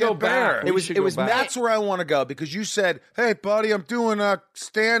 We should go back. It was May. That's where I want to go because you said, "Hey, buddy, I'm doing a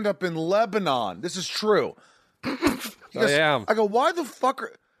stand-up in Lebanon." This is true. I am. I go, why the fuck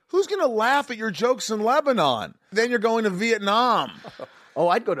who's going to laugh at your jokes in Lebanon? Then you're going to Vietnam. Oh,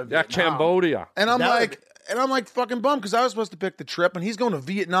 I'd go to Vietnam. Cambodia. And I'm like fucking bummed because I was supposed to pick the trip and he's going to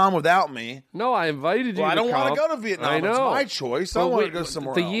Vietnam without me. No, I invited you. Well, I don't want to go to Vietnam. I know. It's my choice. I want to go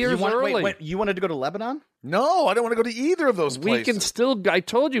somewhere else. The year's early. Wait, you wanted to go to Lebanon? No, I don't want to go to either of those places. We can still. I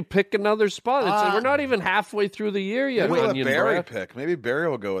told you, pick another spot. We're not even halfway through the year yet. Maybe we'll let Onion Barry Breath. pick. Maybe Barry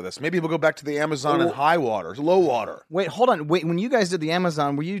will go with us. Maybe we'll go back to the Amazon in high water, low water. Wait, hold on. Wait, when you guys did the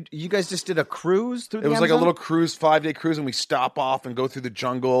Amazon, were you guys just did a cruise through the Amazon? It was like a little cruise, 5-day cruise, and we stop off and go through the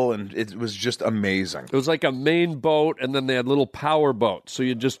jungle, and it was just amazing. It was like a main boat, and then they had little power boats. So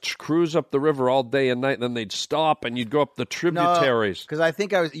you'd just cruise up the river all day and night, and then they'd stop, and you'd go up the tributaries. Because I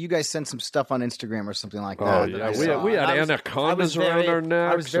think you guys sent some stuff on Instagram or something like that. Oh, yeah. We had anacondas around our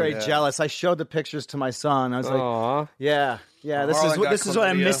necks. I was very jealous. I showed the pictures to my son. I was like, Aw. yeah. This is what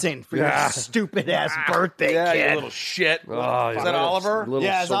I'm missing for your stupid ass birthday, kid. You little shit. Oh, Is that Oliver? Little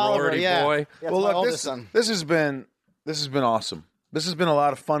Yeah, it's Oliver, sorority yeah. boy. That's Well, my look, oldest son. this has been awesome. This has been a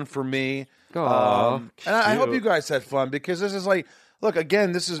lot of fun for me. Aw, And I hope cute. you guys had fun because this is like, look,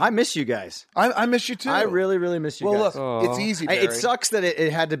 again, this is. I miss you guys. I miss you too. I really, really miss you Well, guys. look, it's easy. Barry. It sucks that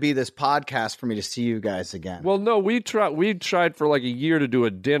it had to be this podcast for me to see you guys again. Well, no, we tried for like a year to do a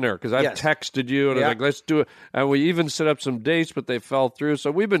dinner because I texted you and I was like, let's do it. And we even set up some dates, but they fell through.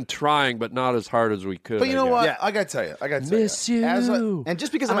 So we've been trying, but not as hard as we could. But you know I what? Yeah. I got to tell you. Miss you. and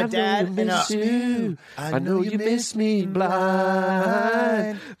just because I'm a dad, miss you. I know you miss me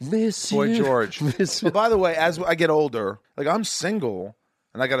blind. Miss you. Boy George. Miss you. But by the way, as I get older, like I'm single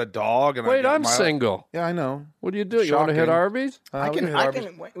and I got a dog. And Wait, I'm single. Yeah, I know. What do you do? You want to hit Shocking. Arby's? I we can. hit I Arby's.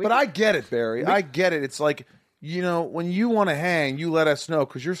 can. But I get it, Barry. I get it. It's like, you know, when you want to hang, you let us know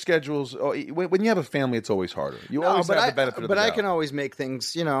because your schedules. When you have a family, it's always harder. You always have the benefit of the doubt. But I can always make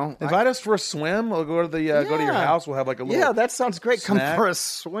things. You know, invite us for a swim. We'll go to the go to your house. We'll have like a little. Yeah, that sounds great. snack. Come for a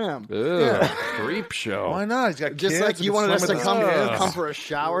swim. Ugh, creep show. Why not? He's got Just kids. like you We can wanted us swim to with the come kids. for a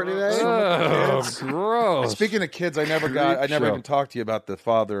shower today. Oh, gross. Speaking of kids, I never even talked to you about the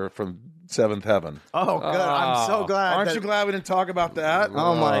father from Seventh Heaven. Oh, good. I'm so glad. Aren't you glad we didn't talk about that?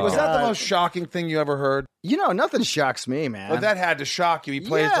 Oh my Was that God. the most shocking thing you ever heard? You know, nothing shocks me, man. But that had to shock you. He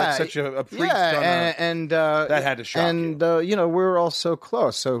plays like such a priest. That had to shock you. And you know, we're all so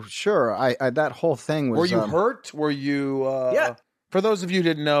close. So sure, I that whole thing was. Were you hurt? Were you? Yeah. For those of you who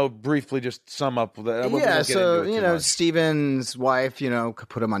didn't know, briefly, just sum up. So you know, Steven's wife, you know,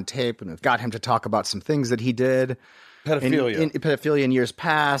 put him on tape and got him to talk about some things that he did. Pedophilia. Pedophilia in years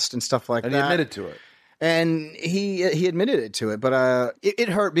past and stuff like And that. he admitted to it. And he admitted it to it, but it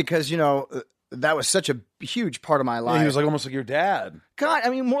hurt because, you know, that was such a huge part of my life. Yeah, he was like almost like your dad. God, I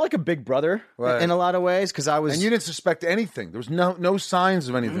mean, more like a big brother in a lot of ways because I was. And you didn't suspect anything. There was no signs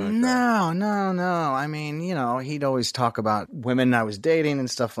of anything like that. No. I mean, you know, he'd always talk about women I was dating and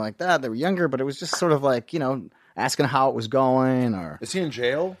stuff like that. They were younger, but it was just sort of like, you know, asking how it was going or. Is he in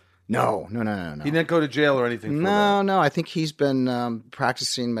jail? No. He didn't go to jail or anything for that? No. I think he's been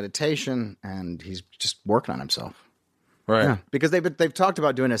practicing meditation and he's just working on himself. Right. Yeah, because they've talked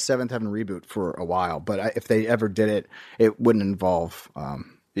about doing a Seventh Heaven reboot for a while, but if they ever did it, it wouldn't involve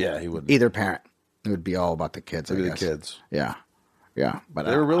he wouldn't. either parent. It would be all about the kids. Maybe I the guess. kids. Yeah. But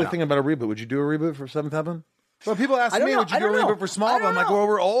They were really thinking about a reboot. Would you do a reboot for Seventh Heaven? Well, people ask me, would you do a reboot for Smallville? I'm like, well,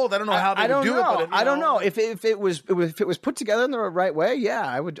 we're old. I don't know how they would do it. But I don't know if it was put together in the right way. Yeah,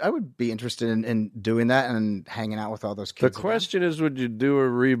 I would be interested in doing that and hanging out with all those kids. The question is, would you do a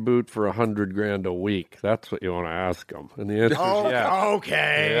reboot for $100,000 a week? That's what you want to ask them. And the answer is yes.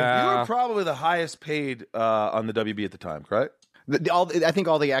 Okay. You were probably the highest paid on the WB at the time, correct? I think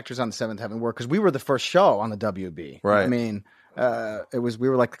all the actors on the Seventh Heaven were because we were the first show on the WB. Right. I mean, we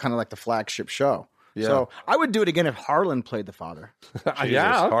were like kind of like the flagship show. Yeah. So I would do it again if Harlan played the father.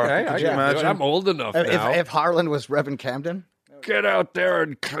 Yeah, okay. Could you imagine? I'm old enough now. If Harlan was Reverend Camden. Get out there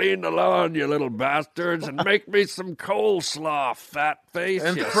and clean the lawn, you little bastards, and make me some coleslaw, fat face.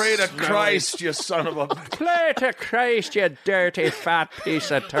 And you pray to smelly- Christ, you son of a... Pray to Christ, you dirty fat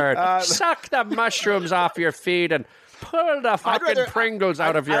piece of turd. Suck the mushrooms off your feet and pull the fucking Pringles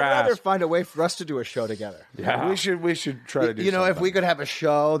out of your ass. I'd rather find a way for us to do a show together. Yeah. We should try to do. You know, if we could have a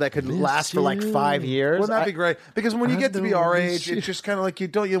show that could last for like 5 years, wouldn't that be great? Because when you get to be our age, it's just kind of like you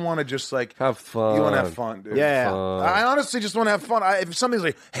want to just like have fun. You want to have fun, dude. Yeah. I honestly just want to have fun. If somebody's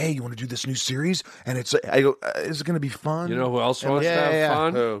like, "Hey, you want to do this new series?" and it's, I go, "Is it going to be fun?" You know who else wants to have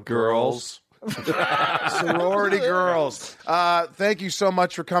fun? Girls. Sorority girls. Thank you so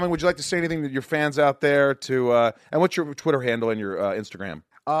much for coming. Would you like to say anything to your fans out there? And what's your Twitter handle and your Instagram?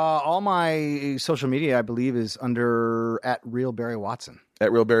 All my social media, I believe, is under @RealBarryWatson.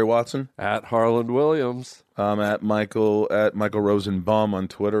 @RealBarryWatson. @Harland Williams. At Michael Rosenbaum on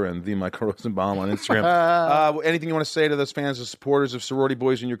Twitter and the Michael Rosenbaum on Instagram. Anything you want to say to those fans, the supporters of Sorority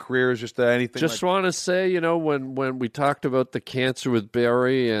Boys in your careers? Just anything? Just want to say, you know, when we talked about the cancer with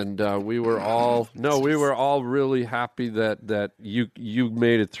Barry, and we were all really happy that you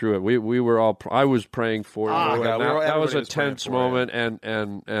made it through it. We were all. I was praying for you. That was a tense moment,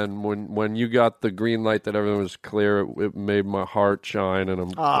 and when you got the green light that everything was clear, it made my heart shine, and I'm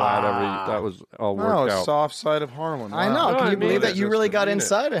glad that was all worked out. Soft side of Harlan. Wow. I know. Can you believe that you really got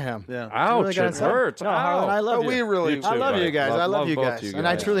inside of him? Yeah. Ouch, it hurts. No, Harlan, I love you. We really, I love you guys. I love you guys. you and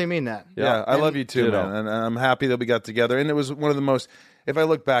I truly mean that. Yeah, I love you too, man. And I'm happy that we got together. And it was one of the most. If I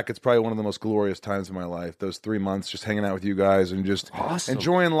look back, it's probably one of the most glorious times of my life. Those 3 months just hanging out with you guys and just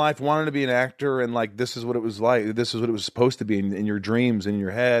enjoying life, wanting to be an actor, and like this is what it was like. This is what it was supposed to be in your dreams, in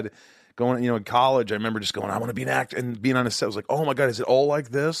your head. Going, in college, I remember just going, I want to be an actor, and being on a set. I was like, oh my God, is it all like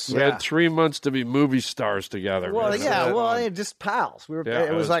this? We had 3 months to be movie stars together. Well, just pals.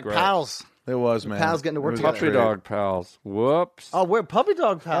 It was like great. Pals. It was, man. Pals getting to work together. Puppy dog pals. Whoops. Oh, we're puppy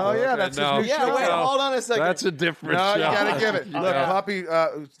dog pals. Oh, yeah, that's his new show. Wait, hold on a second. That's a different show. No, you got to give it. Look, Puppy,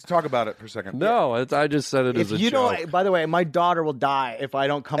 talk about it for a second. No, I just said it as a joke. By the way, my daughter will die if I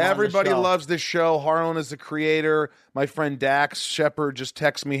don't come on the show. Everybody loves this show. Harlan is the creator. My friend Dax Shepard just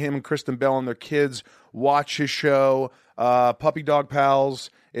texted me. Him and Kristen Bell and their kids watch his show, Puppy Dog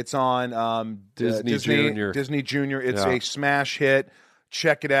Pals. It's on Disney Junior. Disney Junior. It's a smash hit.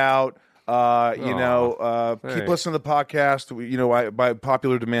 Check it out. Keep listening to the podcast. By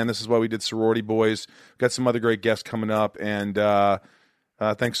popular demand, this is why we did Sorority Boys. Got some other great guests coming up, and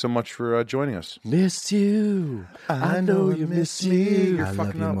thanks so much for joining us. Miss you. I know you miss me. You're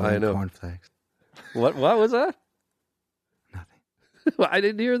fucking up. I know. Cornflakes. What was that? Nothing. I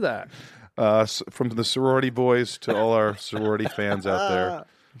didn't hear that. From the Sorority Boys to all our sorority fans out there,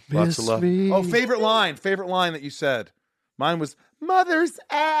 lots of love. Me. Oh, favorite line that you said. Mine was mother's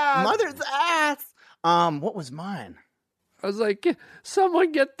ass. Mother's ass. What was mine? I was like,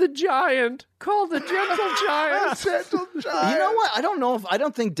 someone get the giant. Call the gentle giant. Gentle giant. You know what? I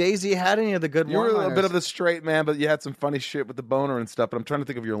don't think Daisy had any of the good You one-liners. were a bit of the straight man, but you had some funny shit with the boner and stuff. But I'm trying to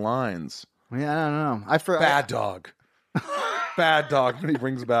think of your lines. Yeah, I don't know. Bad dog. Bad dog when he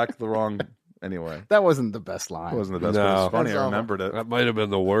brings back the wrong. Anyway, that wasn't the best line. It wasn't the best. But it was funny. That's I remembered it. That might have been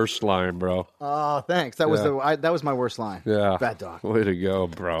the worst line, bro. Oh, thanks. That was that was my worst line. Yeah. Bad dog. Way to go,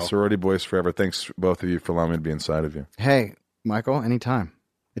 bro. Sorority Boys forever. Thanks, both of you, for allowing me to be inside of you. Hey, Michael, anytime.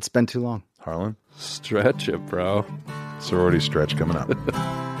 It's been too long. Harlan? Stretch it, bro. Sorority stretch coming up.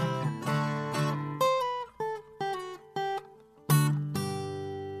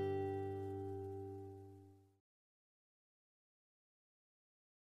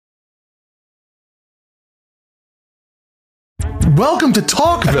 Welcome to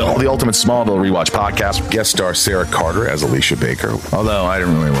Talkville, the ultimate Smallville rewatch podcast. Guest star Sarah Carter as Alicia Baker, although I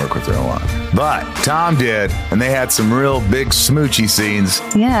didn't really work with her a lot. But Tom did, and they had some real big smoochy scenes.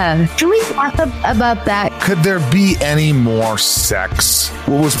 Yeah. Can we talk about that? Could there be any more sex?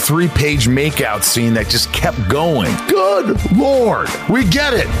 What was a 3-page makeout scene that just kept going? Good Lord. We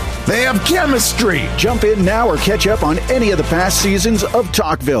get it. They have chemistry. Jump in now or catch up on any of the past seasons of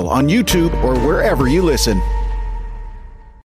Talkville on YouTube or wherever you listen.